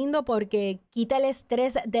es lindo porque quita el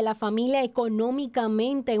estrés de la familia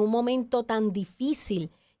económicamente en un momento tan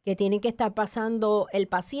difícil que tienen que estar pasando el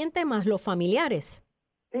paciente más los familiares.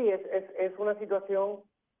 Sí, es una situación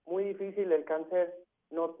muy difícil. El cáncer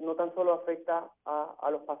no tan solo afecta a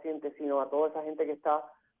los pacientes, sino a toda esa gente que está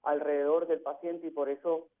alrededor del paciente, y por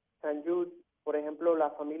eso St. Jude, por ejemplo,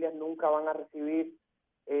 las familias nunca van a recibir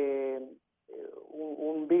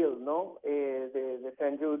un bill, ¿no? De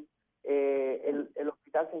St. Jude. El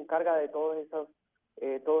hospital se encarga de todos esos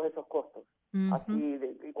costos. Así,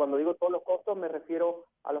 y cuando digo todos los costos, me refiero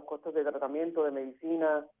a los costos de tratamiento, de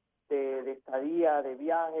medicina, de estadía, de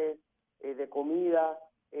viajes, de comida,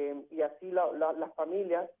 y así las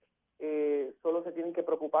familias solo se tienen que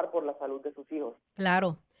preocupar por la salud de sus hijos.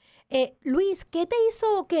 Claro. Luis, ¿qué te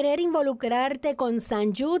hizo querer involucrarte con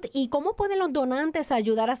St. Jude y cómo pueden los donantes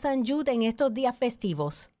ayudar a St. Jude en estos días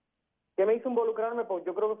festivos? ¿Qué me hizo involucrarme? Pues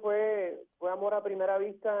yo creo que fue amor a primera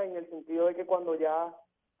vista, en el sentido de que cuando ya,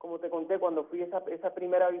 como te conté, cuando fui esa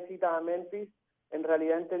primera visita a Memphis, en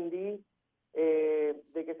realidad entendí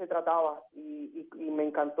de qué se trataba y me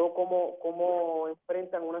encantó cómo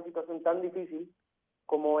enfrentan una situación tan difícil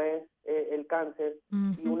como es el cáncer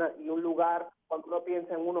y un lugar. Cuando uno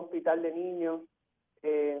piensa en un hospital de niños,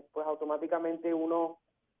 pues automáticamente uno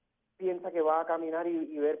piensa que va a caminar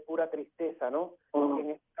y ver pura tristeza, ¿no?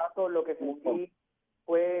 En este caso lo que sentí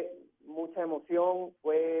fue mucha emoción,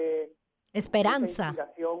 fue esperanza, mucha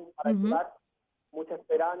inspiración para ayudar, mucha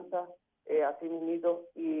esperanza, así mismito,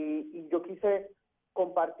 y yo quise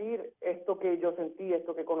compartir esto que yo sentí,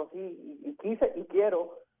 esto que conocí, y quise y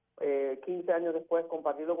quiero 15 años después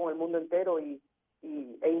compartirlo con el mundo entero e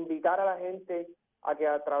invitar a la gente a que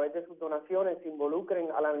a través de sus donaciones se involucren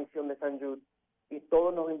a la misión de St. Jude y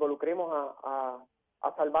todos nos involucremos a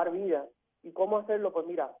salvar vidas. ¿Y cómo hacerlo? Pues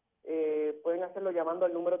mira, pueden hacerlo llamando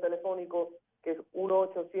al número telefónico que es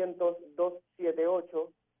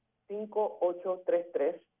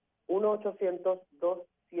 1-800-278-5833,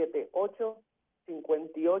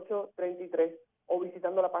 1-800-278-5833, o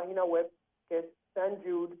visitando la página web que es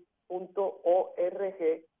stjude.org/ES.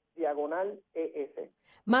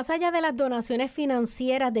 Más allá de las donaciones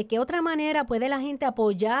financieras, ¿de qué otra manera puede la gente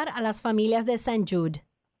apoyar a las familias de St. Jude?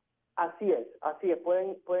 Así es.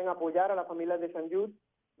 Pueden apoyar a las familias de St. Jude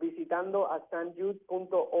visitando a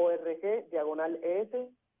stjude.org/ES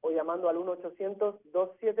o llamando al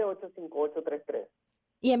 1-800-278-5833.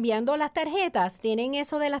 Y enviando las tarjetas. ¿Tienen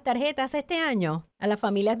eso de las tarjetas este año a las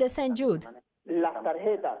familias de St. Jude? Las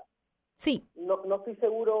tarjetas. Sí. No estoy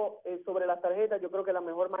seguro sobre las tarjetas. Yo creo que la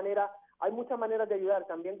mejor manera, hay muchas maneras de ayudar.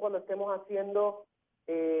 También cuando estemos haciendo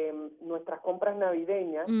nuestras compras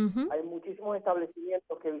navideñas, hay muchísimos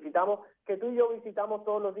establecimientos que visitamos, que tú y yo visitamos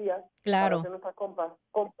todos los días para hacer nuestras compras.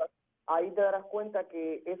 Ahí te darás cuenta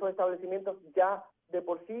que esos establecimientos ya de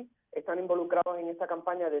por sí están involucrados en esta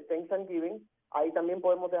campaña de Thanksgiving. Ahí también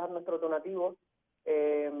podemos dejar nuestros donativos.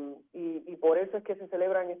 Y por eso es que se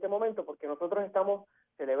celebra en este momento, porque nosotros estamos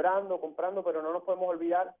celebrando, comprando, pero no nos podemos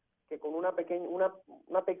olvidar que con una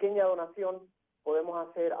pequeña donación podemos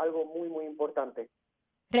hacer algo muy, muy importante.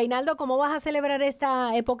 Reinaldo, ¿cómo vas a celebrar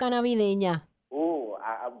esta época navideña? Voy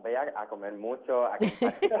a comer mucho, a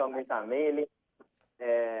compartir con mi familia,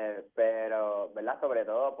 pero, ¿verdad? Sobre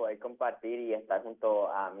todo poder compartir y estar junto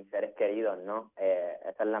a mis seres queridos, ¿no?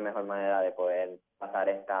 Esa es la mejor manera de poder pasar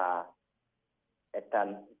estas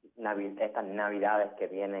navidades que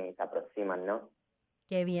vienen y se aproximan, ¿no?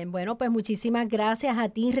 Qué bien. Bueno, pues muchísimas gracias a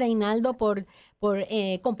ti, Reinaldo, por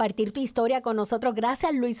compartir tu historia con nosotros.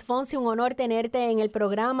 Gracias, Luis Fonsi. Un honor tenerte en el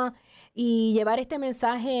programa y llevar este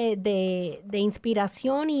mensaje de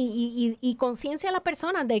inspiración y conciencia a las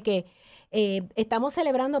personas de que estamos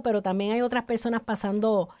celebrando, pero también hay otras personas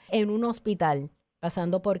pasando en un hospital.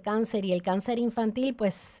 pasando por cáncer y el cáncer infantil,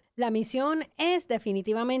 pues la misión es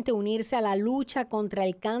definitivamente unirse a la lucha contra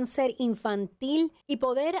el cáncer infantil y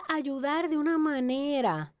poder ayudar de una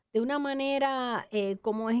manera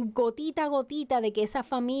como es gotita a gotita, de que esa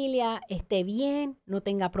familia esté bien, no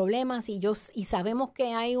tenga problemas y sabemos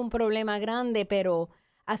que hay un problema grande, pero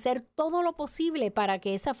hacer todo lo posible para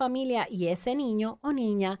que esa familia y ese niño o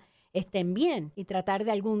niña estén bien y tratar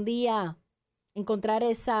de algún día encontrar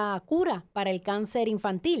esa cura para el cáncer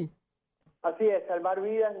infantil. Así es, salvar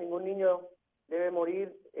vidas. Ningún niño debe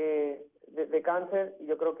morir de cáncer. Y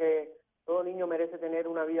yo creo que todo niño merece tener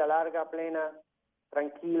una vida larga, plena,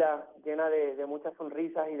 tranquila, llena de muchas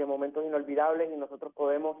sonrisas y de momentos inolvidables. Y nosotros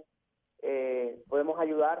podemos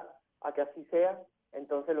ayudar a que así sea.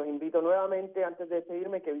 Entonces los invito nuevamente, antes de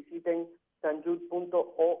despedirme, que visiten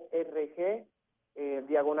sanjude.org,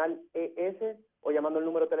 /ES, o llamando el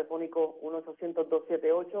número telefónico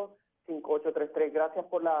 1-800-278-5833. Gracias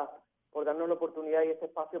por darnos la oportunidad y este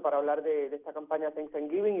espacio para hablar de esta campaña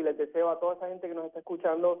Thanksgiving, y les deseo a toda esa gente que nos está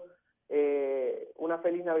escuchando una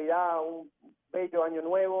feliz Navidad, un bello año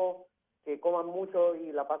nuevo, que coman mucho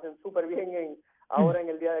y la pasen súper bien ahora en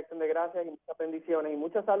el Día de Acción de Gracias, y muchas bendiciones y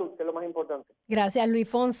mucha salud, que es lo más importante. Gracias, Luis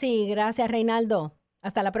Fonsi. Gracias, Reinaldo.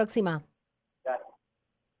 Hasta la próxima. Gracias.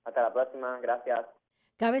 Hasta la próxima. Gracias.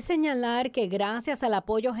 Cabe señalar que gracias al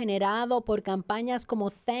apoyo generado por campañas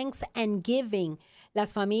como Thanksgiving,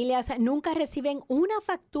 las familias nunca reciben una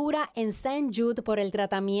factura en St. Jude por el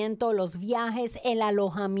tratamiento, los viajes, el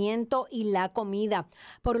alojamiento y la comida,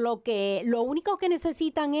 por lo que lo único que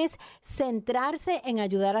necesitan es centrarse en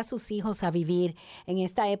ayudar a sus hijos a vivir. En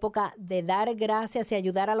esta época de dar gracias y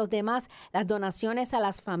ayudar a los demás, las donaciones a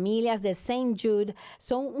las familias de St. Jude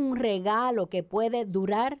son un regalo que puede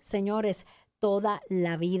durar, señores, toda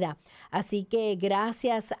la vida. Así que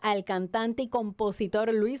gracias al cantante y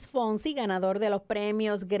compositor Luis Fonsi, ganador de los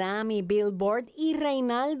premios Grammy, Billboard, y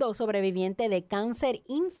Reinaldo, sobreviviente de cáncer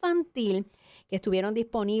infantil, que estuvieron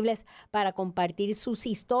disponibles para compartir sus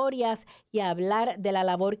historias y hablar de la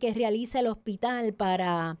labor que realiza el hospital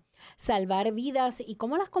para salvar vidas y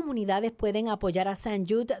cómo las comunidades pueden apoyar a St.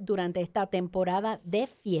 Jude durante esta temporada de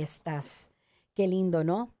fiestas. Qué lindo,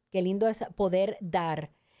 ¿no? Qué lindo es poder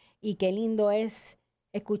dar. Y qué lindo es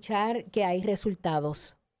escuchar que hay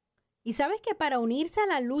resultados. Y sabes que para unirse a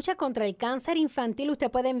la lucha contra el cáncer infantil,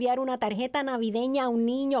 usted puede enviar una tarjeta navideña a un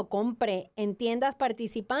niño. Compre en tiendas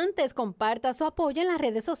participantes, comparta su apoyo en las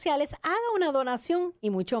redes sociales, haga una donación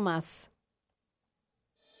y mucho más.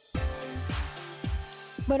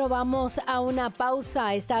 Bueno, vamos a una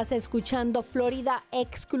pausa. Estás escuchando Florida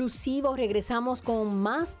Exclusivo. Regresamos con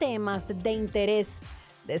más temas de interés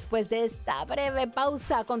después de esta breve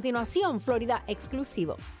pausa. A continuación, Florida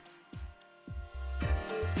Exclusivo.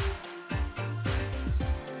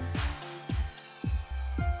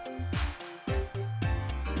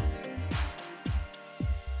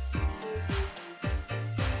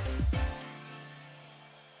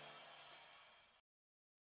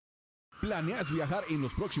 ¿Planeas viajar en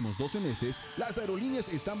los próximos 12 meses? Las aerolíneas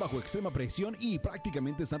están bajo extrema presión y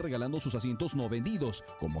prácticamente están regalando sus asientos no vendidos.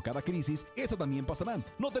 Como cada crisis, esa también pasará.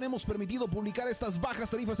 No tenemos permitido publicar estas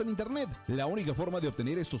bajas tarifas en internet. La única forma de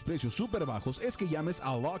obtener estos precios súper bajos es que llames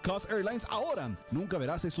a Low Cost Airlines ahora. Nunca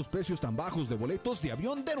verás estos precios tan bajos de boletos de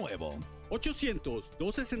avión de nuevo.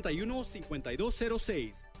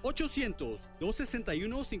 800-261-5206.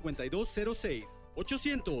 800-261-5206.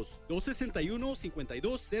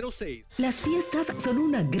 800-261-5206. Las fiestas son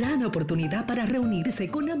una gran oportunidad para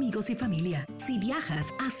reunirse con amigos y familia. Si viajas,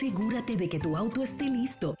 asegúrate de que tu auto esté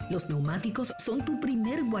listo. Los neumáticos son tu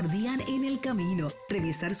primer guardián en el camino.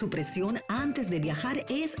 Revisar su presión antes de viajar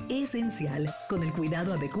es esencial. Con el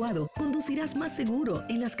cuidado adecuado, conducirás más seguro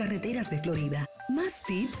en las carreteras de Florida. Más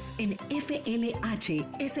tips en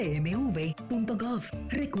flhsmv.gov.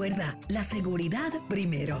 Recuerda, la seguridad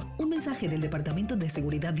primero. Un mensaje del Departamento de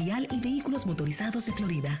Seguridad Vial y Vehículos Motorizados de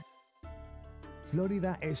Florida.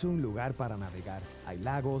 Florida es un lugar para navegar. Hay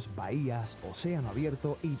lagos, bahías, océano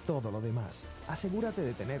abierto y todo lo demás. Asegúrate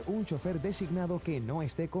de tener un chofer designado que no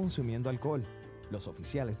esté consumiendo alcohol. Los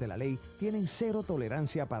oficiales de la ley tienen cero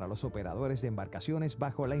tolerancia para los operadores de embarcaciones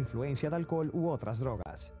bajo la influencia de alcohol u otras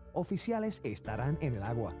drogas. Oficiales estarán en el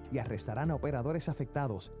agua y arrestarán a operadores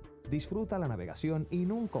afectados. Disfruta la navegación y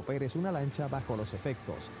nunca operes una lancha bajo los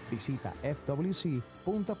efectos. Visita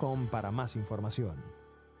fwc.com para más información.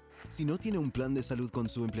 Si no tiene un plan de salud con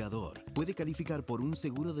su empleador, puede calificar por un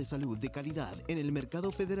seguro de salud de calidad en el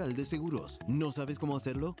Mercado Federal de Seguros. ¿No sabes cómo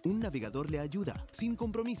hacerlo? Un navegador le ayuda, sin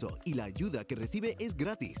compromiso, y la ayuda que recibe es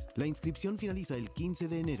gratis. La inscripción finaliza el 15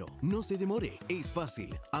 de enero. No se demore, es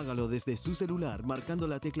fácil. Hágalo desde su celular marcando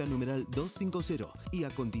la tecla numeral 250 y a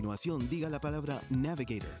continuación diga la palabra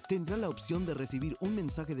Navigator. Tendrá la opción de recibir un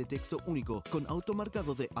mensaje de texto único con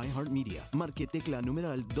automarcado de iHeartMedia. Marque tecla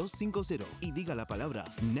numeral 250 y diga la palabra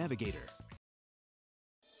Navigator.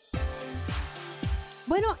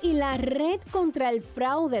 Bueno, y la Red contra el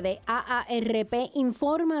Fraude de AARP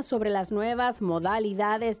informa sobre las nuevas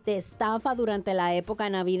modalidades de estafa durante la época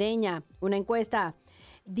navideña. Una encuesta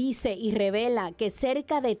dice y revela que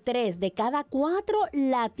cerca de 3 de cada 4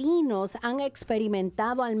 latinos han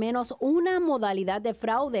experimentado al menos una modalidad de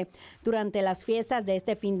fraude durante las fiestas de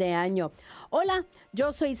este fin de año. Hola,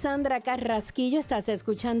 yo soy Sandra Carrasquillo, estás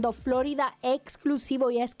escuchando Florida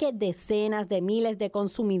Exclusivo, y es que decenas de miles de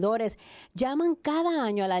consumidores llaman cada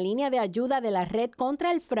año a la línea de ayuda de la Red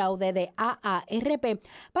contra el Fraude de AARP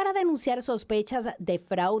para denunciar sospechas de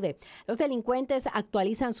fraude. Los delincuentes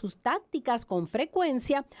actualizan sus tácticas con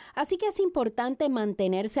frecuencia, así que es importante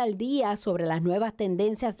mantenerse al día sobre las nuevas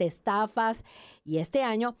tendencias de estafas. Y este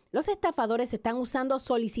año, los estafadores están usando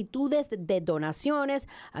solicitudes de donaciones,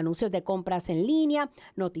 anuncios de compras en línea,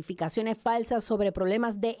 notificaciones falsas sobre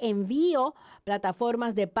problemas de envío,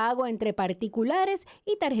 plataformas de pago entre particulares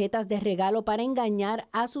y tarjetas de regalo para engañar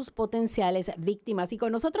a sus potenciales víctimas. Y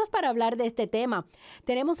con nosotros para hablar de este tema,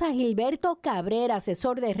 tenemos a Gilberto Cabrera,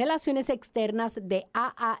 asesor de Relaciones Externas de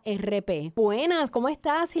AARP. Buenas, ¿cómo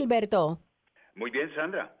estás, Gilberto? Muy bien,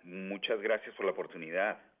 Sandra. Muchas gracias por la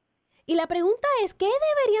oportunidad. Y la pregunta es, ¿qué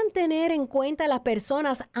deberían tener en cuenta las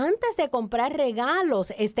personas antes de comprar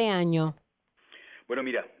regalos este año? Bueno,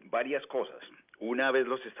 mira, varias cosas. Una vez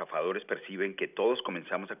los estafadores perciben que todos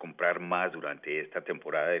comenzamos a comprar más durante esta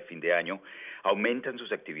temporada de fin de año, aumentan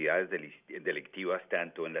sus actividades delictivas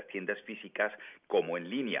tanto en las tiendas físicas como en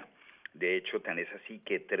línea. De hecho, tan es así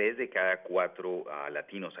que 3 de cada 4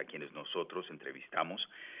 latinos a quienes nosotros entrevistamos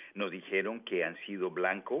nos dijeron que han sido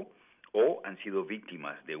blanco o han sido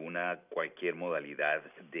víctimas de cualquier modalidad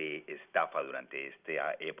de estafa durante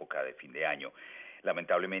esta época de fin de año.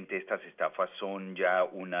 Lamentablemente, estas estafas son ya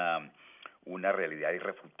una realidad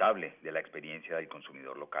irrefutable de la experiencia del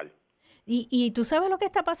consumidor local. Y tú sabes lo que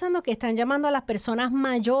está pasando, que están llamando a las personas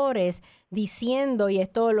mayores diciendo, y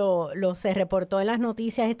esto se reportó en las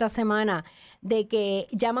noticias esta semana, de que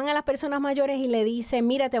llaman a las personas mayores y le dicen,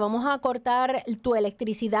 mira, te vamos a cortar tu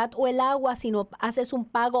electricidad o el agua si no haces un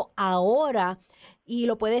pago ahora, y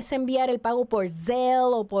lo puedes enviar el pago por Zelle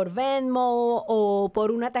o por Venmo o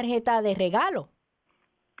por una tarjeta de regalo.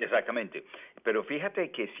 Exactamente, pero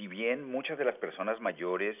fíjate que si bien muchas de las personas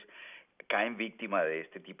mayores caen víctima de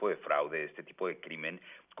este tipo de fraude, de este tipo de crimen,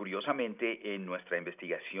 curiosamente en nuestra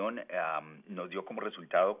investigación nos dio como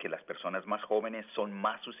resultado que las personas más jóvenes son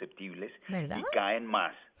más susceptibles, ¿verdad?, y caen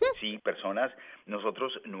más. Sí,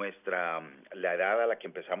 nosotros la edad a la que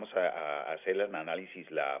empezamos a hacer el análisis,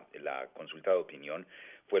 la consulta de opinión,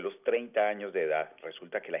 fue los 30 años de edad.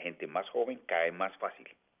 Resulta que la gente más joven cae más fácil.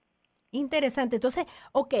 Interesante. Entonces,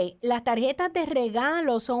 las tarjetas de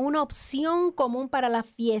regalo son una opción común para las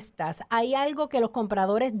fiestas. ¿Hay algo que los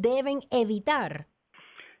compradores deben evitar?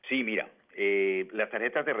 Sí, mira, las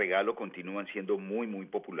tarjetas de regalo continúan siendo muy, muy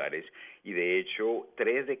populares y de hecho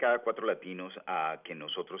 3 de cada 4 latinos a que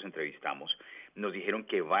nosotros entrevistamos nos dijeron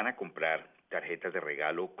que van a comprar tarjetas de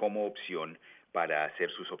regalo como opción para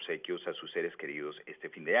hacer sus obsequios a sus seres queridos este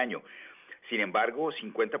fin de año. Sin embargo,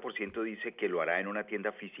 50% dice que lo hará en una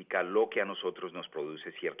tienda física, lo que a nosotros nos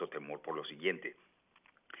produce cierto temor por lo siguiente.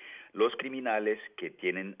 Los criminales que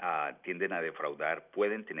tienden a defraudar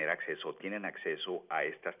tienen acceso a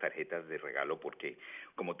estas tarjetas de regalo porque,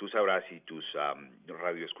 como tú sabrás y tus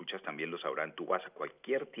radioescuchas también lo sabrán, tú vas a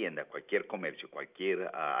cualquier tienda, cualquier comercio, cualquier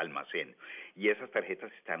almacén y esas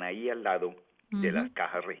tarjetas están ahí al lado de las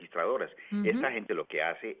cajas registradoras. Esta gente lo que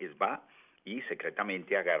hace es va y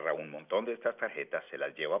secretamente agarra un montón de estas tarjetas, se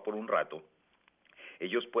las lleva por un rato.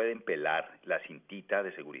 Ellos pueden pelar la cintita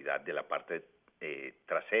de seguridad de la parte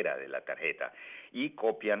trasera de la tarjeta y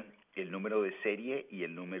copian el número de serie y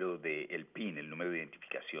el número el PIN, el número de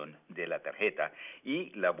identificación de la tarjeta y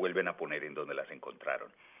la vuelven a poner en donde las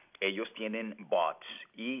encontraron. Ellos tienen bots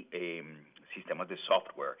y sistemas de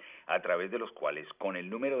software a través de los cuales con el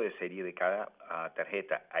número de serie de cada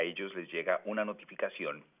tarjeta a ellos les llega una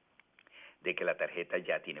notificación de que la tarjeta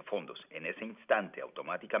ya tiene fondos. En ese instante,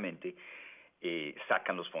 automáticamente,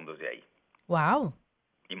 sacan los fondos de ahí. ¡Wow!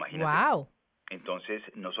 Imagínate. ¡Wow! Entonces,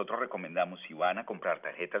 nosotros recomendamos, si van a comprar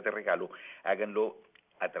tarjetas de regalo, háganlo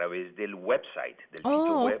a través del website, del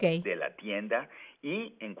sitio web ok. de la tienda,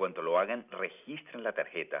 y en cuanto lo hagan, registren la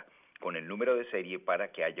tarjeta con el número de serie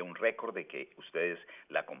para que haya un récord de que ustedes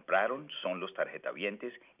la compraron, son los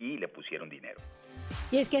tarjetavientes y le pusieron dinero.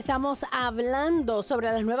 Y es que estamos hablando sobre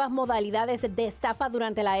las nuevas modalidades de estafa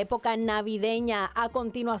durante la época navideña. A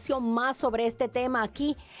continuación, más sobre este tema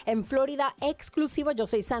aquí en Florida Exclusivo. Yo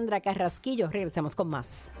soy Sandra Carrasquillo. Regresamos con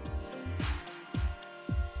más.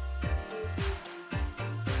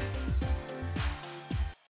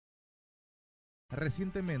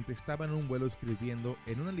 Recientemente estaba en un vuelo escribiendo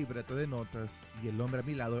en una libreta de notas y el hombre a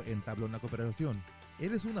mi lado entabló una conversación.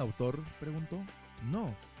 ¿Eres un autor?, preguntó.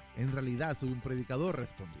 No, en realidad soy un predicador,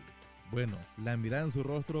 respondí. Bueno, la mirada en su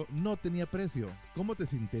rostro no tenía precio. ¿Cómo te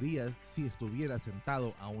sentirías si estuvieras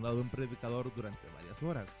sentado a un lado de un predicador durante varias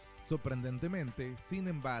horas? Sorprendentemente, sin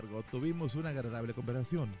embargo, tuvimos una agradable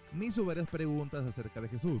conversación. Me hizo varias preguntas acerca de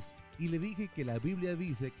Jesús y le dije que la Biblia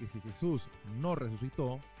dice que si Jesús no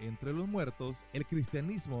resucitó entre los muertos, el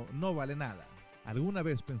cristianismo no vale nada. ¿Alguna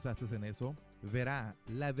vez pensaste en eso? Verá,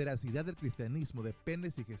 la veracidad del cristianismo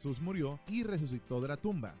depende si Jesús murió y resucitó de la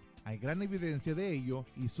tumba. Hay gran evidencia de ello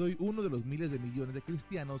y soy uno de los miles de millones de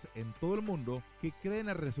cristianos en todo el mundo que creen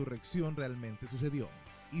la resurrección realmente sucedió.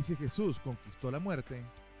 Y si Jesús conquistó la muerte,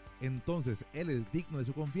 entonces Él es digno de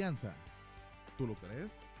su confianza. ¿Tú lo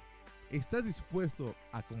crees? ¿Estás dispuesto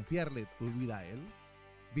a confiarle tu vida a Él?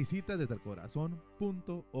 Visita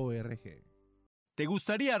desdelcorazon.org. ¿Te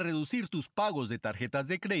gustaría reducir tus pagos de tarjetas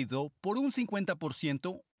de crédito por un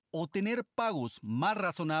 50% o tener pagos más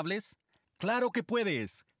razonables? ¡Claro que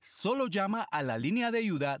puedes! Solo llama a la línea de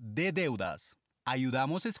ayuda de deudas.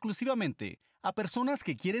 Ayudamos exclusivamente a personas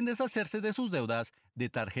que quieren deshacerse de sus deudas de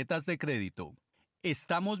tarjetas de crédito.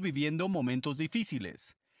 Estamos viviendo momentos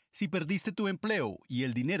difíciles. Si perdiste tu empleo y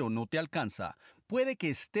el dinero no te alcanza, puede que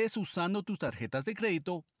estés usando tus tarjetas de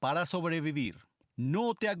crédito para sobrevivir.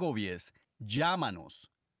 No te agobies.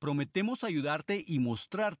 Llámanos. Prometemos ayudarte y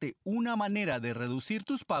mostrarte una manera de reducir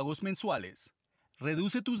tus pagos mensuales.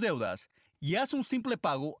 Reduce tus deudas y haz un simple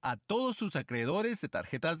pago a todos tus acreedores de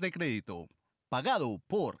tarjetas de crédito. Pagado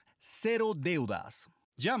por cero deudas.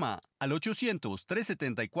 Llama al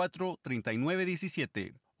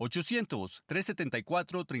 800-374-3917.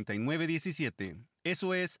 800-374-3917.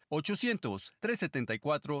 Eso es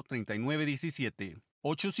 800-374-3917.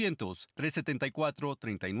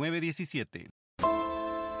 800-374-3917.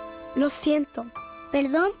 Lo siento.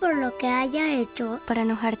 Perdón por lo que haya hecho para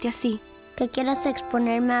enojarte así. Que quieras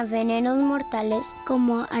exponerme a venenos mortales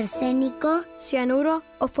como arsénico, cianuro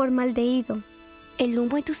o formaldehído. El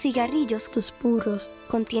humo de tus cigarrillos, tus puros,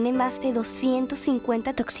 contiene más de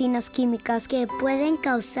 250 toxinas químicas que pueden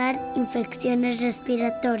causar infecciones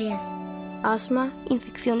respiratorias, asma,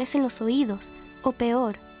 infecciones en los oídos o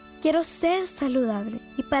peor. Quiero ser saludable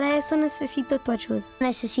y para eso necesito tu ayuda.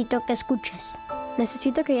 Necesito que escuches.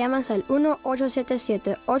 Necesito que llames al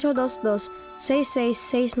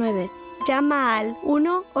 1-877-822-6669. Llama al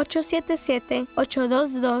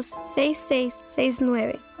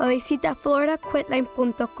 1-877-822-6669 o visita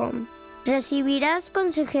floridaquitline.com. Recibirás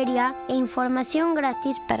consejería e información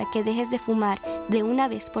gratis para que dejes de fumar de una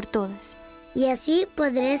vez por todas. Y así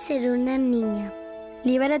podré ser una niña.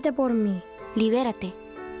 Libérate por mí. Libérate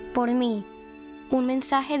por mí. Un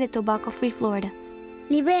mensaje de Tobacco Free Florida.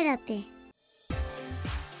 Libérate.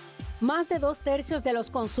 Más de 2/3 de los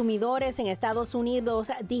consumidores en Estados Unidos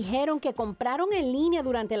dijeron que compraron en línea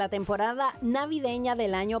durante la temporada navideña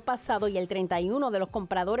del año pasado y el 31% de los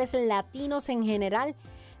compradores latinos en general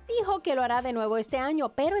dijo que lo hará de nuevo este año,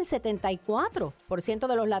 pero el 74%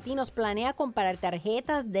 de los latinos planea comprar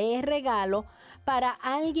tarjetas de regalo para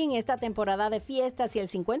alguien esta temporada de fiestas y el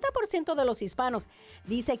 50% de los hispanos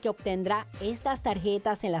dice que obtendrá estas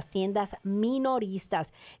tarjetas en las tiendas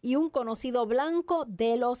minoristas y un conocido blanco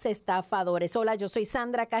de los estafadores. Hola, yo soy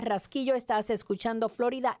Sandra Carrasquillo, estás escuchando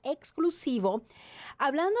Florida Exclusivo.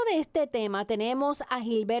 Hablando de este tema, tenemos a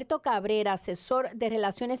Gilberto Cabrera, asesor de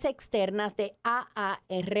Relaciones Externas de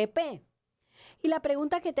AARP. Y la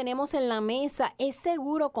pregunta que tenemos en la mesa, ¿es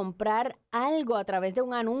seguro comprar algo a través de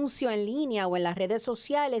un anuncio en línea o en las redes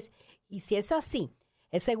sociales? Y si es así,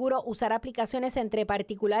 ¿es seguro usar aplicaciones entre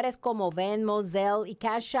particulares como Venmo, Zelle y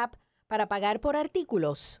Cash App para pagar por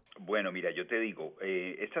artículos? Bueno, mira, yo te digo,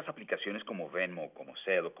 estas aplicaciones como Venmo, como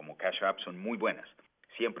Zelle o como Cash App son muy buenas,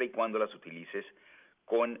 siempre y cuando las utilices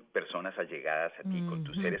con personas allegadas a ti, con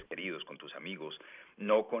tus seres queridos, con tus amigos,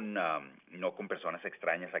 no con personas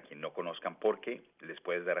extrañas a quien no conozcan, porque les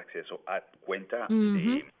puedes dar acceso a cuenta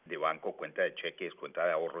de banco, cuenta de cheques, cuenta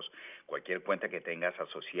de ahorros, cualquier cuenta que tengas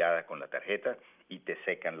asociada con la tarjeta y te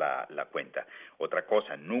secan la cuenta. Otra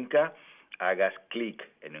cosa, nunca hagas clic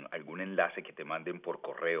en algún enlace que te manden por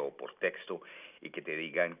correo o por texto y que te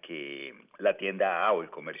digan que la tienda A o el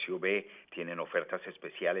comercio B tienen ofertas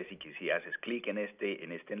especiales y que si haces clic en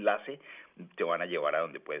este enlace te van a llevar a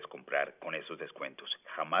donde puedes comprar con esos descuentos.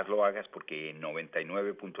 Jamás lo hagas porque en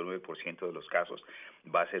 99.9% de los casos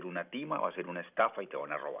va a ser una tima, va a ser una estafa y te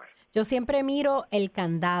van a robar. Yo siempre miro el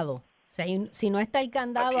candado. O sea, si no está el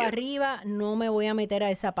candado arriba, no me voy a meter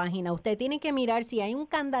a esa página. Usted tiene que mirar si hay un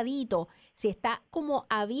candadito, si está como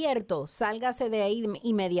abierto, sálgase de ahí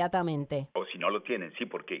inmediatamente. O si no lo tienen, sí,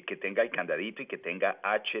 porque que tenga el candadito y que tenga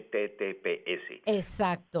HTTPS.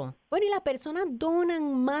 Exacto. Bueno, y las personas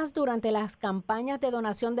donan más durante las campañas de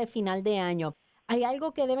donación de final de año. ¿Hay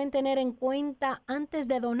algo que deben tener en cuenta antes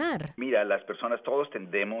de donar? Mira, las personas, todos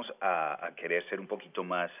tendemos a querer ser un poquito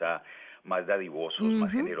más dadivosos,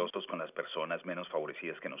 más generosos con las personas menos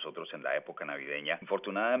favorecidas que nosotros en la época navideña.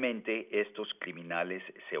 Infortunadamente, estos criminales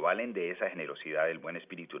se valen de esa generosidad, del buen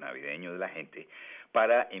espíritu navideño de la gente,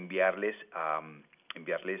 para enviarles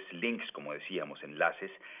links, como decíamos,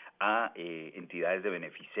 enlaces a entidades de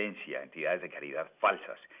beneficencia, entidades de caridad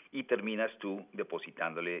falsas, y terminas tú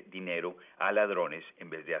depositándole dinero a ladrones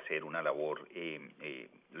en vez de hacer una labor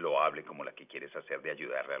loable como la que quieres hacer de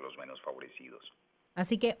ayudarle a los menos favorecidos.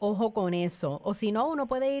 Así que ojo con eso. O si no, uno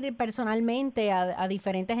puede ir personalmente a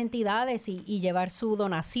diferentes entidades y llevar su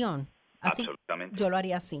donación. Así, absolutamente. Yo lo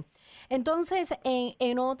haría así. Entonces,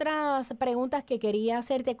 en otras preguntas que quería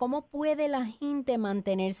hacerte, ¿cómo puede la gente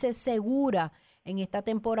mantenerse segura en esta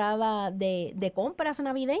temporada de compras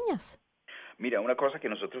navideñas? Mira, una cosa que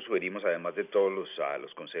nosotros sugerimos, además de todos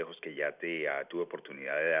los consejos que ya tuve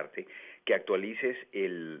oportunidad de darte, que actualices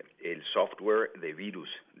el software de virus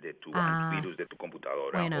de tu antivirus de tu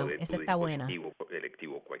computadora o de tu dispositivo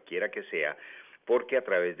electivo, cualquiera que sea, porque a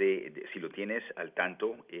través de si lo tienes al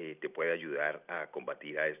tanto, te puede ayudar a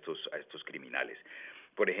combatir a estos criminales.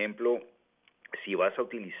 Por ejemplo, si vas a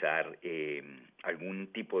utilizar algún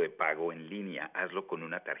tipo de pago en línea, hazlo con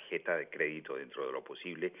una tarjeta de crédito dentro de lo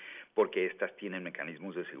posible, porque estas tienen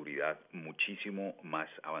mecanismos de seguridad muchísimo más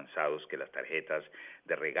avanzados que las tarjetas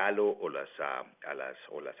de regalo o las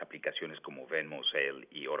aplicaciones como Venmo, Zelle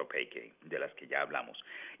y AutoPay, de las que ya hablamos.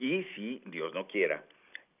 Y si, Dios no quiera,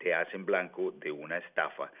 te hacen blanco de una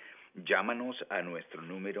estafa, llámanos a nuestro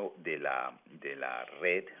número de la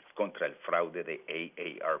red contra el fraude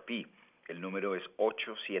de AARP. El número es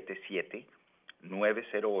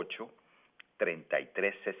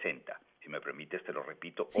 877-908-3360. Si me permites, te lo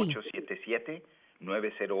repito, sí.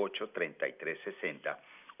 877-908-3360.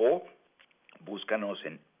 O búscanos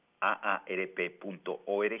en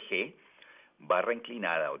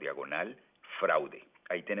aarp.org/fraude.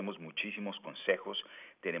 Ahí tenemos muchísimos consejos,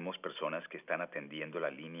 tenemos personas que están atendiendo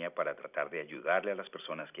la línea para tratar de ayudarle a las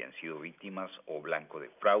personas que han sido víctimas o blanco de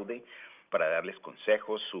fraude, para darles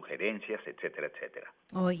consejos, sugerencias, etcétera, etcétera.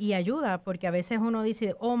 Y ayuda, porque a veces uno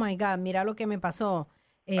dice, oh my God, mira lo que me pasó,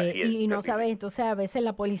 y no sabes, entonces a veces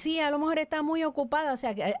la policía a lo mejor está muy ocupada, o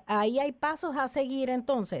sea, que ahí hay pasos a seguir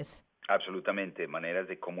entonces. Absolutamente, maneras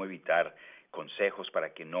de cómo evitar, consejos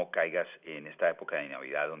para que no caigas en esta época de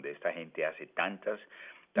Navidad donde esta gente hace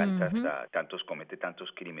comete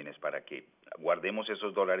tantos crímenes, para que guardemos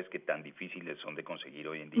esos dólares que tan difíciles son de conseguir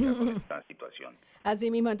hoy en día con esta situación. Así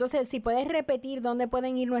mismo, entonces, si puedes repetir dónde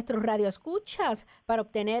pueden ir nuestros radioescuchas para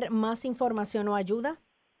obtener más información o ayuda.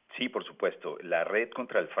 Sí, por supuesto. La red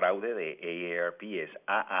contra el fraude de AARP es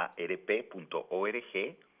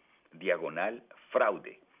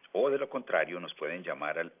aarp.org/fraude. O de lo contrario, nos pueden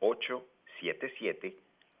llamar al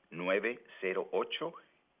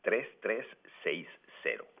 877-908-3360.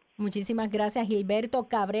 Muchísimas gracias, Gilberto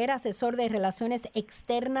Cabrera, asesor de Relaciones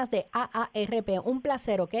Externas de AARP. Un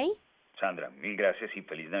placer, ¿ok? Sandra, mil gracias y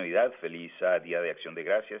feliz Navidad, feliz Día de Acción de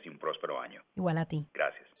Gracias y un próspero año. Igual a ti.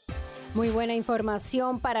 Gracias. Muy buena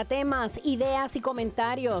información. Para temas, ideas y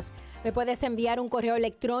comentarios, me puedes enviar un correo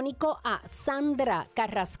electrónico a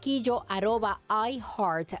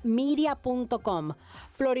sandracarrasquillo@iheartmedia.com.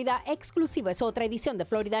 Florida Exclusivo es otra edición de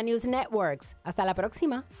Florida News Networks. Hasta la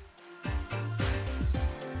próxima.